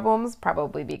stomach problems,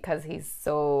 probably because he's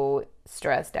so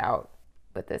stressed out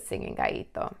with this singing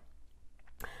gallito.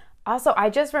 Also, I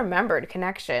just remembered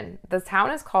connection. The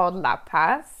town is called La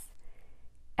Paz,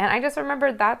 and I just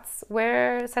remembered that's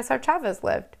where Cesar Chavez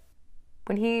lived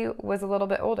when he was a little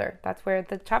bit older. That's where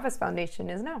the Chavez Foundation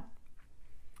is now.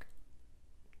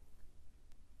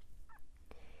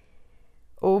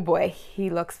 Oh boy, he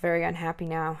looks very unhappy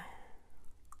now.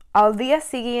 Al día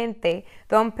siguiente,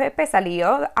 Don Pepe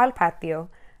salió al patio,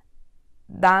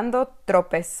 dando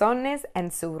tropezones en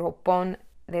su ropón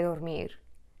de dormir.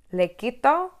 Le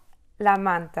quitó la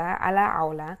manta a la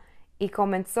aula y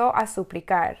comenzó a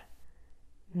suplicar.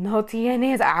 No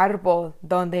tienes árbol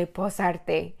donde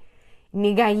posarte,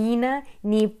 ni gallina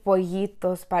ni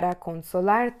pollitos para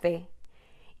consolarte,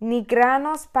 ni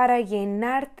granos para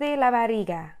llenarte la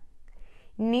barriga,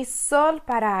 ni sol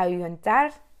para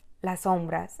ahuyentar las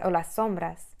sombras.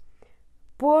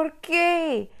 ¿Por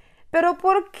qué? ¿Pero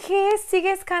por qué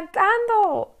sigues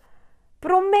cantando?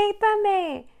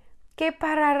 Prométame que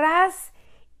pararás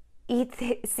y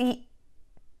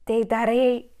te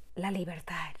daré la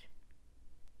libertad.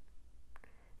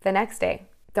 The next day,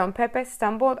 Don Pepe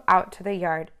stumbled out to the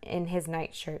yard in his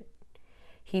nightshirt.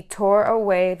 He tore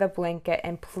away the blanket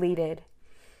and pleaded,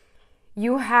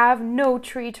 You have no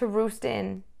tree to roost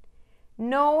in,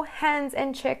 no hens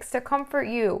and chicks to comfort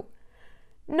you,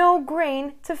 no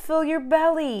grain to fill your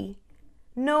belly,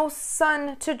 no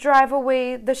sun to drive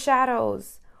away the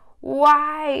shadows.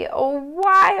 Why, oh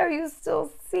why are you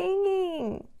still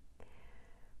singing?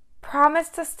 Promise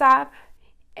to stop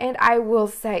and I will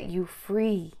set you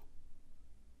free.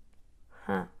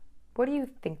 What do you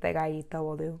think the gallito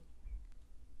will do?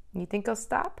 You think he'll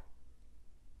stop?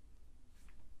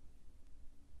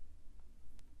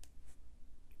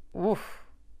 Oof,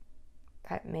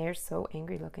 that mayor's so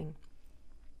angry looking.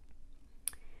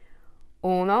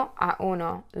 Uno a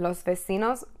uno, los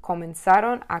vecinos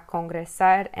comenzaron a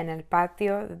congresar en el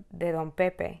patio de Don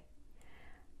Pepe.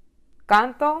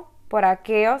 Canto por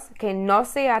aquellos que no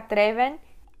se atreven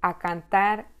a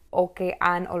cantar o que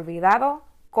han olvidado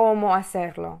cómo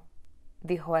hacerlo,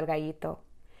 dijo el gallito.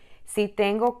 si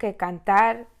tengo que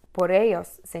cantar por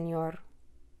ellos, Señor?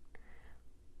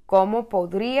 ¿Cómo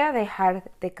podría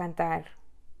dejar de cantar?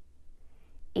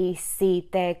 ¿Y si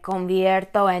te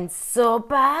convierto en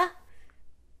sopa?,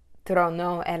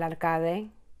 tronó el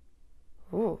alcalde.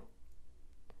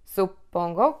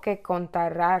 Supongo que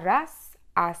contarás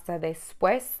hasta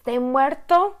después de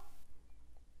muerto.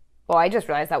 Oh, I just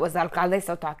realized that was the alcalde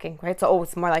still talking, right? So,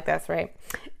 it's more like this, right?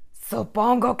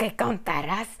 Supongo que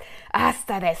contarás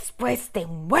hasta después de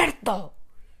muerto.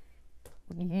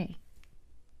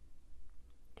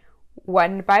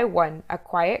 One by one, a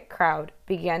quiet crowd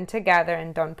began to gather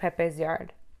in Don Pepe's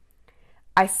yard.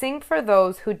 I sing for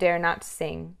those who dare not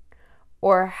sing,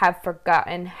 or have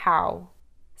forgotten how,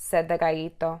 said the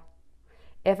gallito.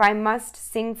 If I must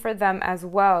sing for them as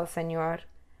well, Señor,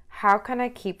 how can I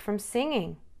keep from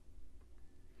singing?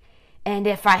 And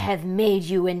if I have made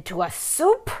you into a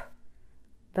soup,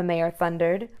 the mayor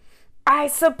thundered, I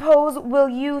suppose will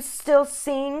you still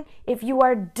sing if you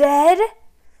are dead?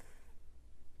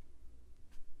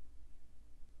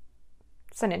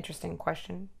 It's an interesting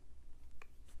question.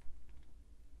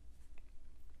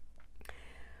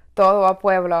 Todo el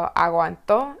pueblo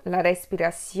aguantó la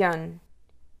respiración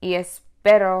y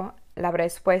esperó la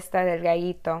respuesta del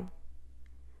gallito.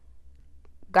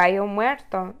 Gallo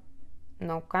muerto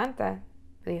no canta,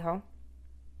 dijo.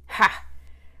 ¡Ja!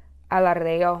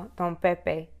 Alardeó don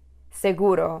Pepe,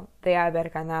 seguro de haber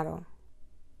ganado.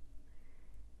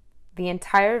 The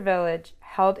entire village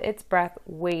held its breath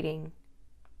waiting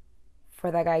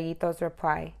for the gallito's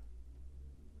reply.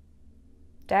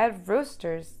 Dead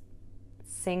roosters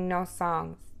sing no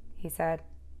songs, he said.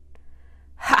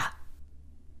 Ha!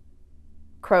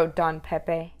 Crowed Don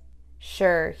Pepe,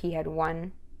 sure he had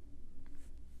won.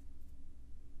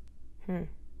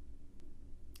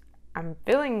 I'm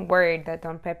feeling worried that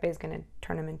Don Pepe is going to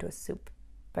turn him into a soup,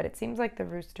 but it seems like the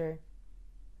rooster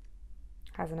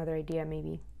has another idea,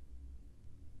 maybe.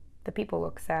 The people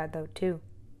look sad, though, too.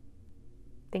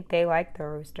 I think they like the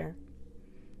rooster.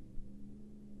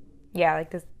 Yeah,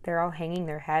 like this, they're all hanging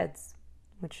their heads,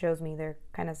 which shows me they're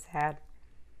kind of sad.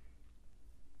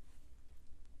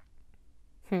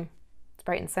 It's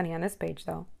bright and sunny on this page,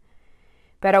 though.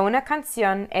 Pero una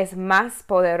canción es más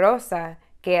poderosa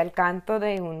que el canto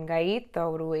de un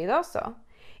gallito ruidoso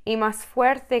y más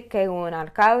fuerte que un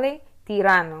alcalde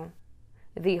tirano,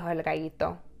 dijo el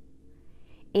gallito.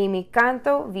 Y mi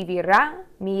canto vivirá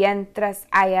mientras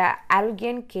haya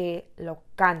alguien que lo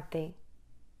cante.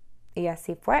 Y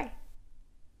así fue.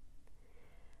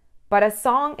 But a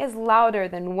song is louder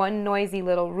than one noisy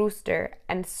little rooster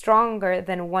and stronger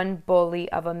than one bully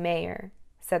of a mayor,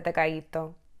 said the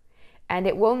gallito. And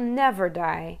it will never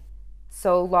die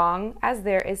so long as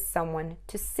there is someone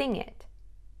to sing it.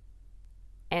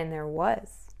 And there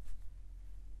was.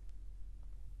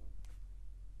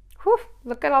 Whew,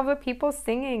 look at all the people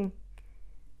singing.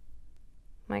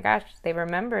 My gosh, they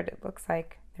remembered, it looks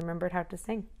like. They remembered how to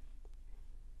sing.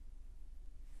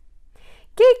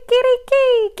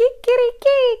 Kikiriki,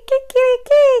 kikiriki,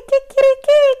 kikiriki,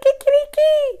 kikiriki,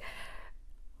 kikiriki.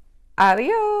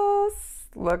 Adios.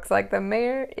 Looks like the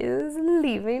mayor is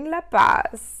leaving La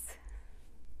Paz.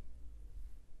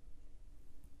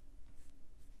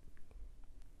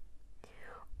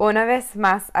 Una vez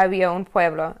más había un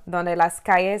pueblo donde las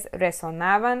calles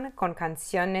resonaban con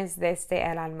canciones desde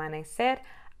el amanecer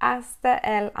hasta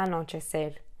el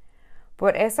anochecer.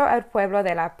 Por eso el pueblo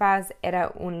de La Paz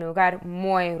era un lugar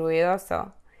muy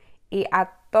ruidoso y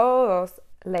a todos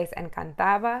les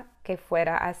encantaba que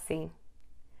fuera así.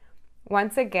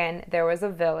 Once again, there was a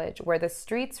village where the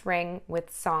streets rang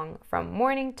with song from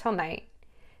morning till night.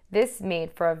 This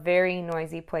made for a very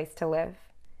noisy place to live.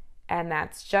 And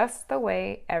that's just the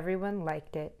way everyone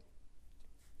liked it.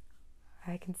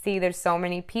 I can see there's so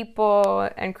many people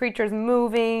and creatures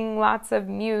moving, lots of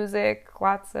music,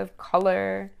 lots of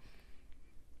color.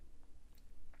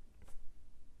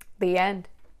 The end.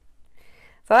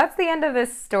 So that's the end of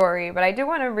this story, but I do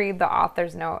want to read the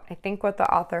author's note. I think what the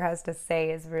author has to say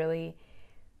is really,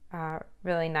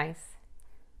 really nice.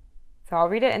 So I'll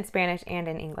read it in Spanish and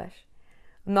in English.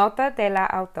 Nota de la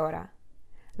autora.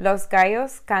 Los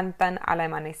gallos cantan al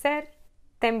amanecer,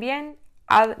 también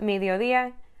al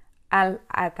mediodía, al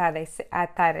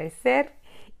atardecer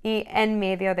y en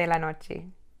medio de la noche.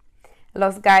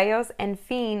 Los gallos, en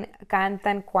fin,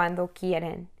 cantan cuando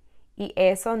quieren, y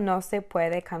eso no se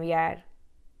puede cambiar.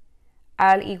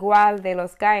 Al igual de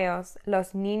los gallos,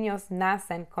 los niños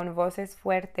nacen con voces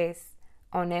fuertes,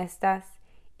 honestas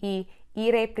y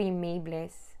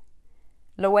irreprimibles.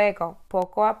 Luego,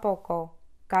 poco a poco,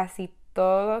 casi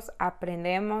todos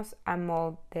aprendemos a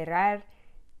moderar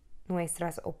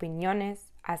nuestras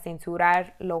opiniones, a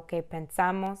censurar lo que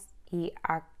pensamos y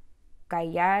a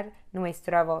callar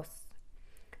nuestra voz.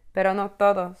 Pero no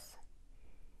todos.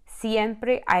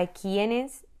 Siempre hay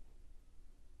quienes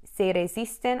se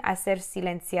resisten a ser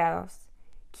silenciados,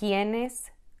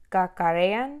 quienes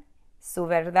cacarean su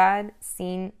verdad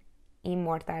sin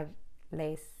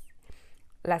importarles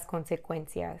las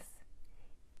consecuencias.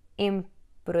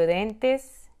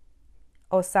 Imprudentes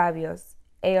o sabios,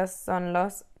 ellos son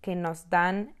los que nos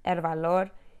dan el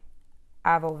valor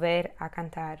a volver a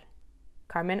cantar.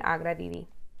 Carmen Agradidi,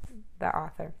 the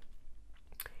author.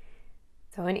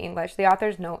 So in English, the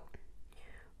author's note: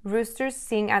 roosters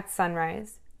sing at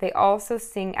sunrise. They also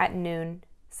sing at noon,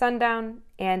 sundown,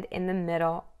 and in the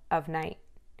middle of night.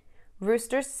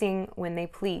 Roosters sing when they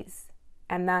please,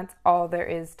 and that's all there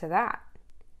is to that.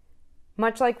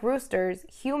 Much like roosters,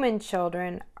 human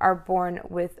children are born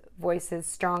with voices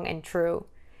strong and true,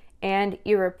 and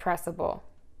irrepressible.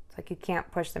 It's like you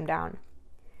can't push them down.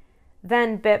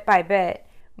 Then, bit by bit,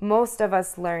 most of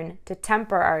us learn to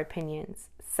temper our opinions,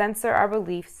 censor our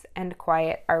beliefs, and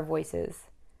quiet our voices.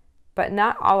 But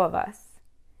not all of us.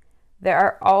 There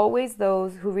are always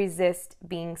those who resist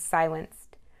being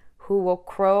silenced, who will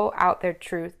crow out their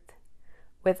truth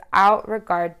without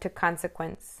regard to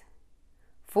consequence.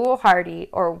 Foolhardy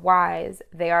or wise,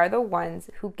 they are the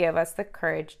ones who give us the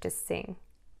courage to sing.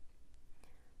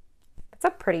 That's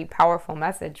a pretty powerful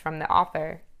message from the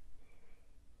author.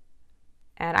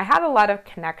 And I had a lot of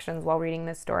connections while reading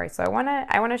this story. So I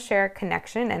want to share a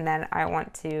connection, and then I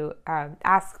want to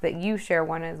ask that you share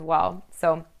one as well.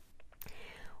 So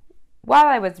while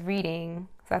I was reading,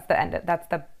 so that's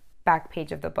the back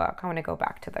page of the book. I want to go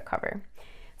back to the cover.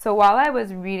 So while I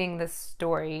was reading this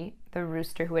story, The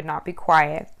Rooster Who Would Not Be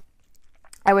Quiet,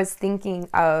 I was thinking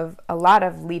of a lot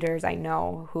of leaders I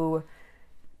know who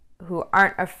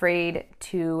aren't afraid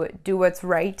to do what's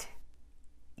right,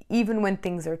 even when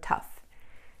things are tough.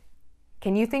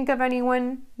 Can you think of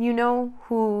anyone you know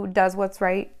who does what's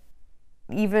right,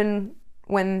 even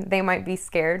when they might be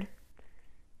scared?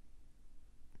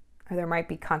 Or there might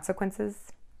be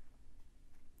consequences?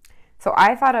 So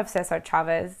I thought of Cesar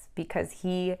Chavez because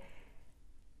he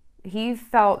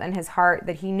felt in his heart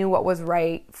that he knew what was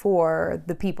right for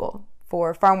the people,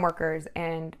 for farm workers,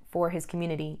 and for his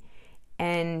community.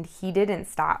 And he didn't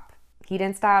stop. He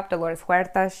didn't stop. Dolores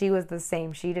Huerta, she was the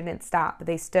same. She didn't stop.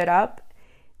 They stood up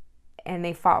and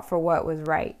they fought for what was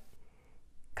right.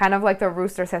 Kind of like the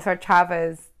rooster, Cesar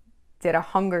Chavez did a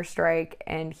hunger strike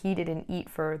and he didn't eat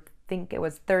for, I think it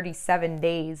was 37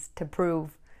 days to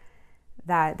prove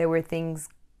that there were things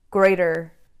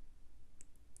greater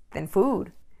than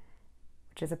food,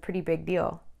 which is a pretty big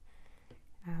deal.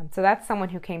 So that's someone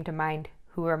who came to mind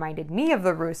who reminded me of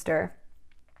the rooster.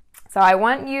 So I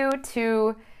want you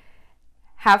to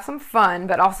have some fun,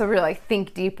 but also really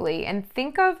think deeply and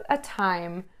think of a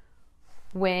time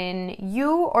when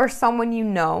you or someone you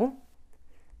know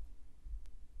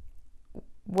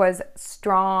was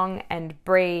strong and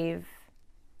brave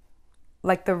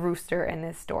like the rooster in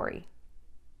this story.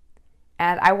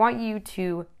 And I want you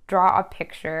to draw a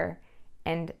picture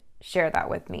and share that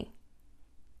with me.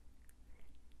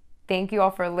 Thank you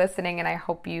all for listening, and I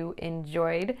hope you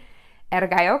enjoyed El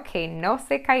gallo que no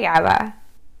se callaba,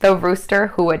 the rooster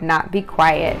who would not be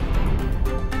quiet.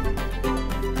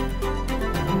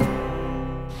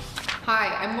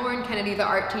 Hi, I'm Lauren Kennedy, the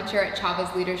art teacher at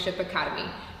Chavez Leadership Academy.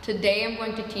 Today I'm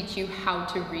going to teach you how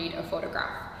to read a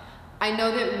photograph. I know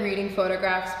that reading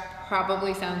photographs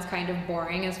probably sounds kind of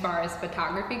boring as far as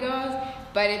photography goes,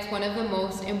 but it's one of the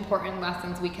most important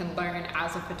lessons we can learn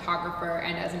as a photographer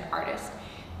and as an artist.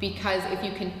 Because if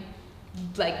you can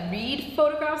read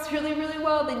photographs really, really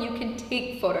well, then you can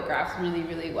take photographs really,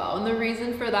 really well. And the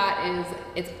reason for that is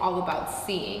it's all about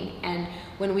seeing. And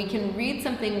when we can read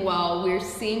something well, we're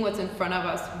seeing what's in front of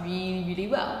us really, really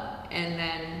well. And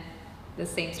then the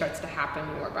same starts to happen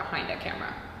when we're behind a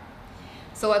camera.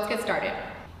 So let's get started.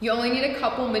 You only need a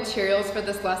couple materials for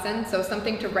this lesson, so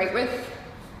something to write with.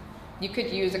 You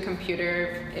could use a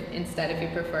computer instead if you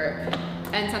prefer,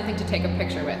 and something to take a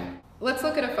picture with. Let's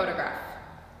look at a photograph.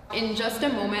 In just a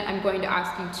moment, I'm going to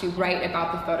ask you to write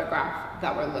about the photograph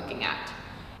that we're looking at.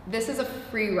 This is a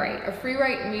free write. A free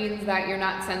write means that you're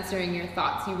not censoring your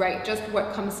thoughts. You write just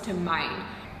what comes to mind.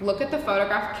 Look at the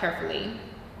photograph carefully,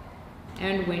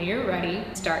 and when you're ready,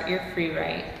 start your free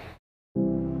write.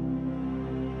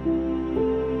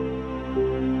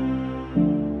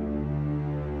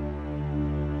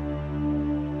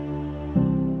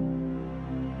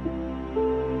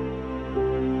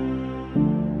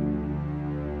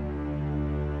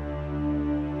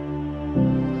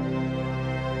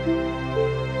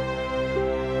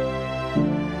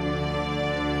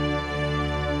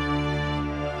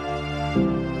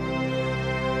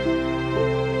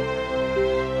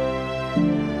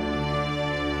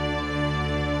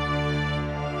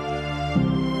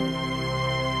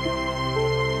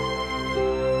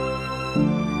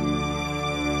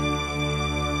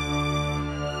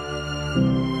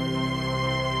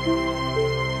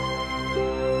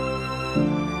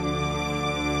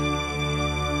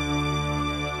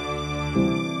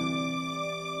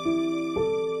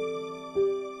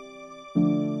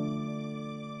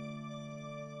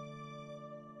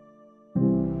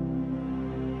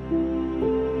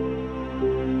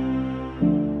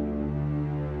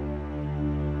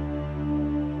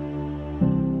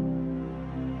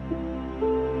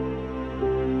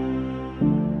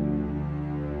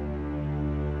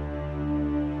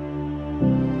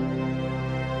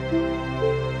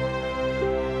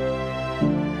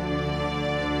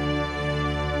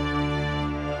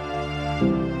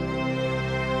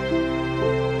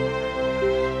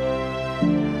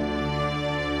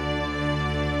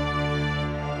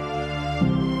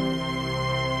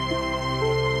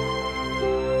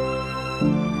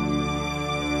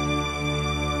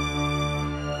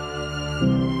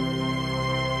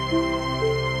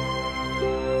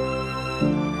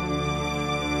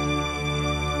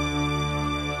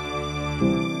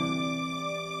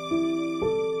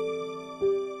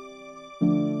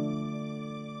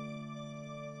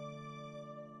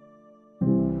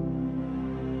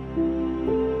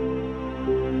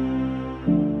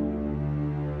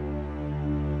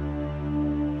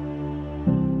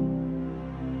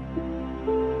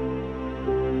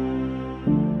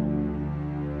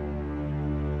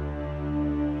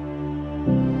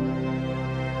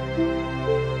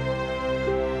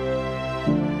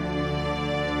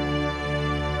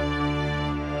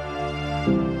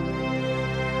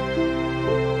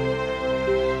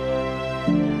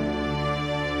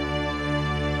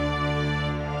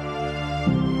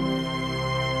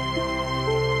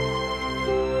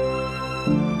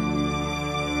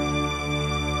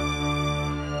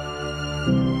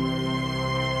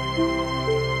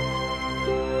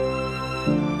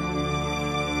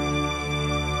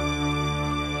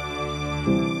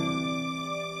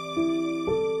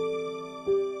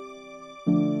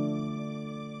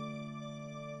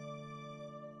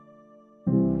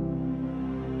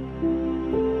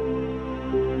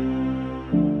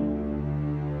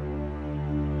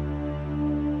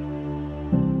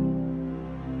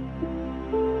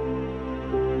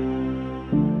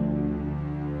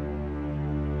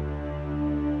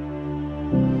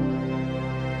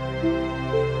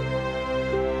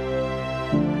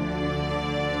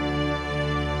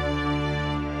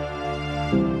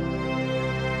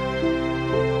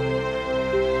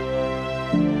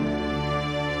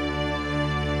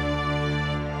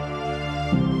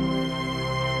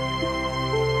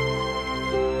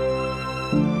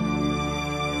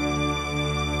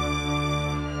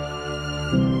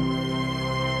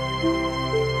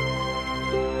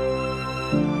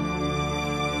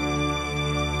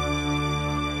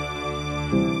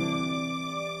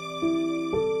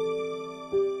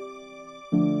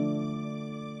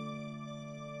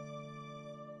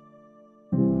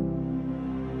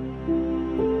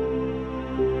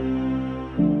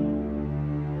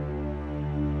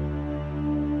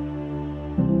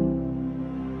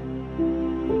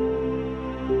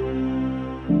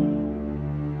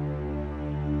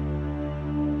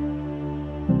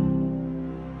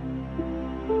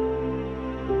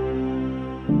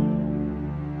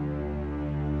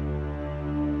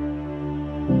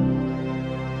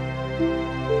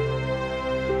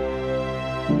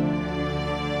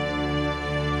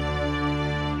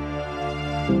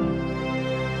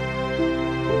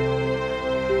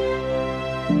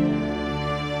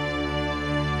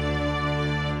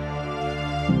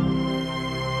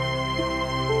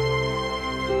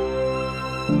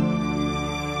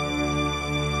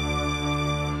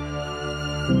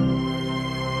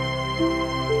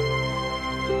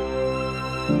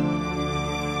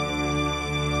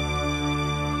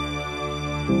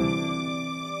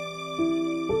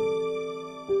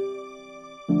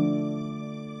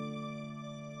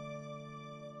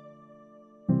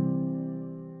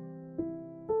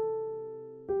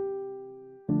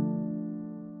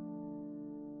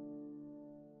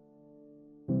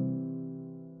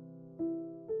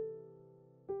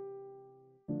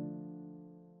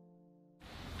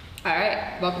 All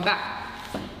right, welcome back.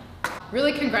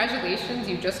 Really, congratulations,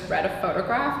 you just read a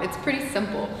photograph. It's pretty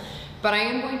simple, but I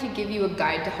am going to give you a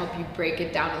guide to help you break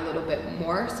it down a little bit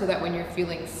more so that when you're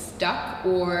feeling stuck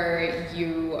or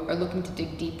you are looking to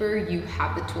dig deeper, you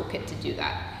have the toolkit to do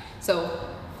that. So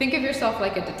think of yourself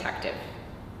like a detective,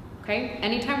 okay?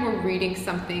 Anytime we're reading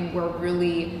something, we're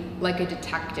really like a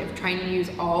detective, trying to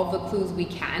use all the clues we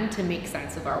can to make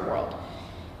sense of our world.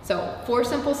 So 4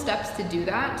 simple steps to do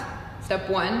that.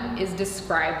 Step 1 is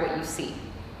describe what you see.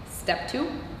 Step 2,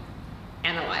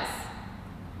 analyze.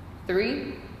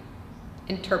 3,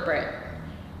 interpret.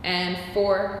 And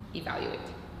 4, evaluate.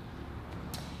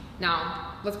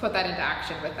 Now, let's put that into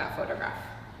action with that photograph.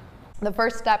 The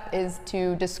first step is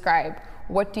to describe.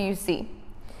 What do you see?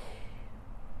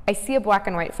 I see a black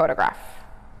and white photograph.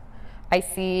 I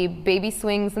see baby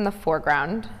swings in the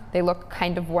foreground. They look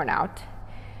kind of worn out.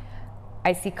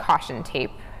 I see caution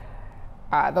tape.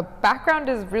 The background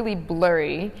is really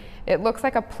blurry. It looks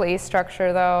like a play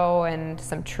structure though, and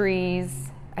some trees.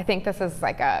 I think this is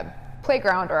like a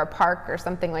playground or a park or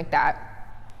something like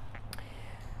that.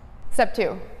 Step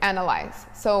 2, analyze.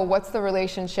 So what's the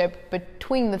relationship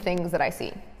between the things that I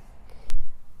see?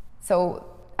 So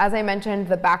as I mentioned,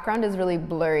 the background is really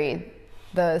blurry.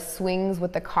 The swings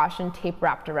with the caution tape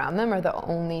wrapped around them are the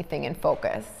only thing in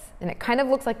focus. And it kind of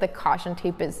looks like the caution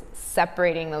tape is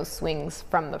separating those swings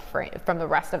from the frame, from the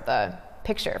rest of the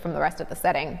picture, from the rest of the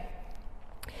setting.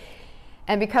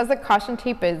 And because the caution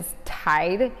tape is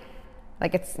tied,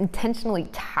 like it's intentionally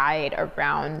tied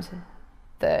around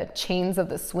the chains of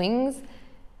the swings,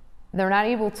 they're not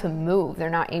able to move, they're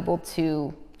not able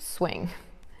to swing.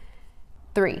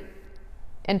 3,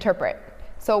 interpret.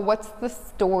 So what's the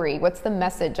story? What's the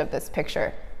message of this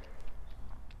picture?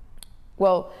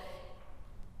 Well,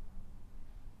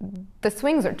 the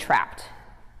swings are trapped.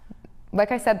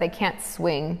 Like I said, they can't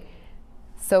swing.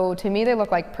 So to me, they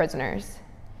look like prisoners.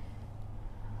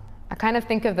 I kind of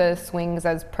think of the swings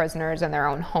as prisoners in their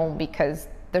own home because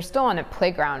they're still on a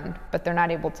playground, but they're not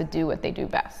able to do what they do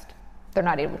best. They're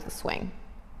not able to swing.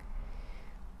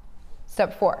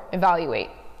 Step 4, evaluate.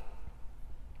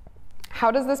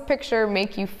 How does this picture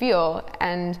make you feel,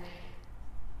 and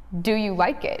do you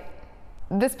like it?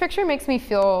 This picture makes me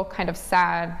feel kind of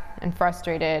sad and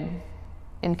frustrated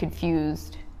and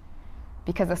confused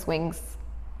because the swings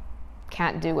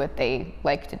can't do what they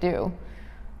like to do.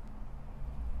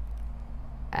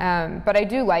 But I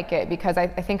do like it because I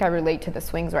think I relate to the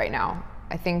swings right now.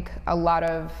 I think a lot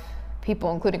of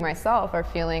people, including myself, are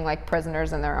feeling like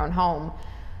prisoners in their own home.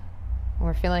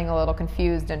 We're feeling a little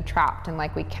confused and trapped and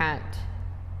like we can't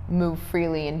move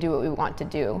freely and do what we want to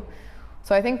do.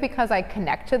 So I think because I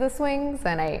connect to the swings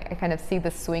and I kind of see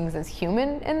the swings as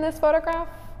human in this photograph,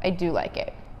 I do like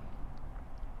it.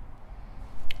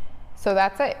 So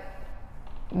that's it.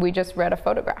 We just read a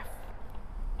photograph.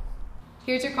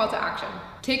 Here's your call to action.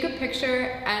 Take a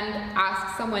picture and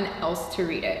ask someone else to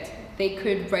read it. They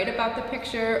could write about the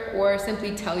picture or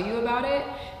simply tell you about it,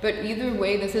 but either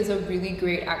way, this is a really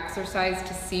great exercise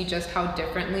to see just how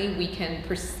differently we can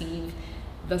perceive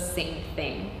the same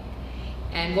thing.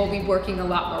 And we'll be working a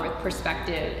lot more with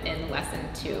perspective in lesson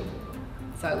 2.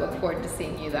 So I look forward to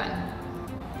seeing you then.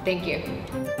 Thank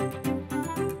you.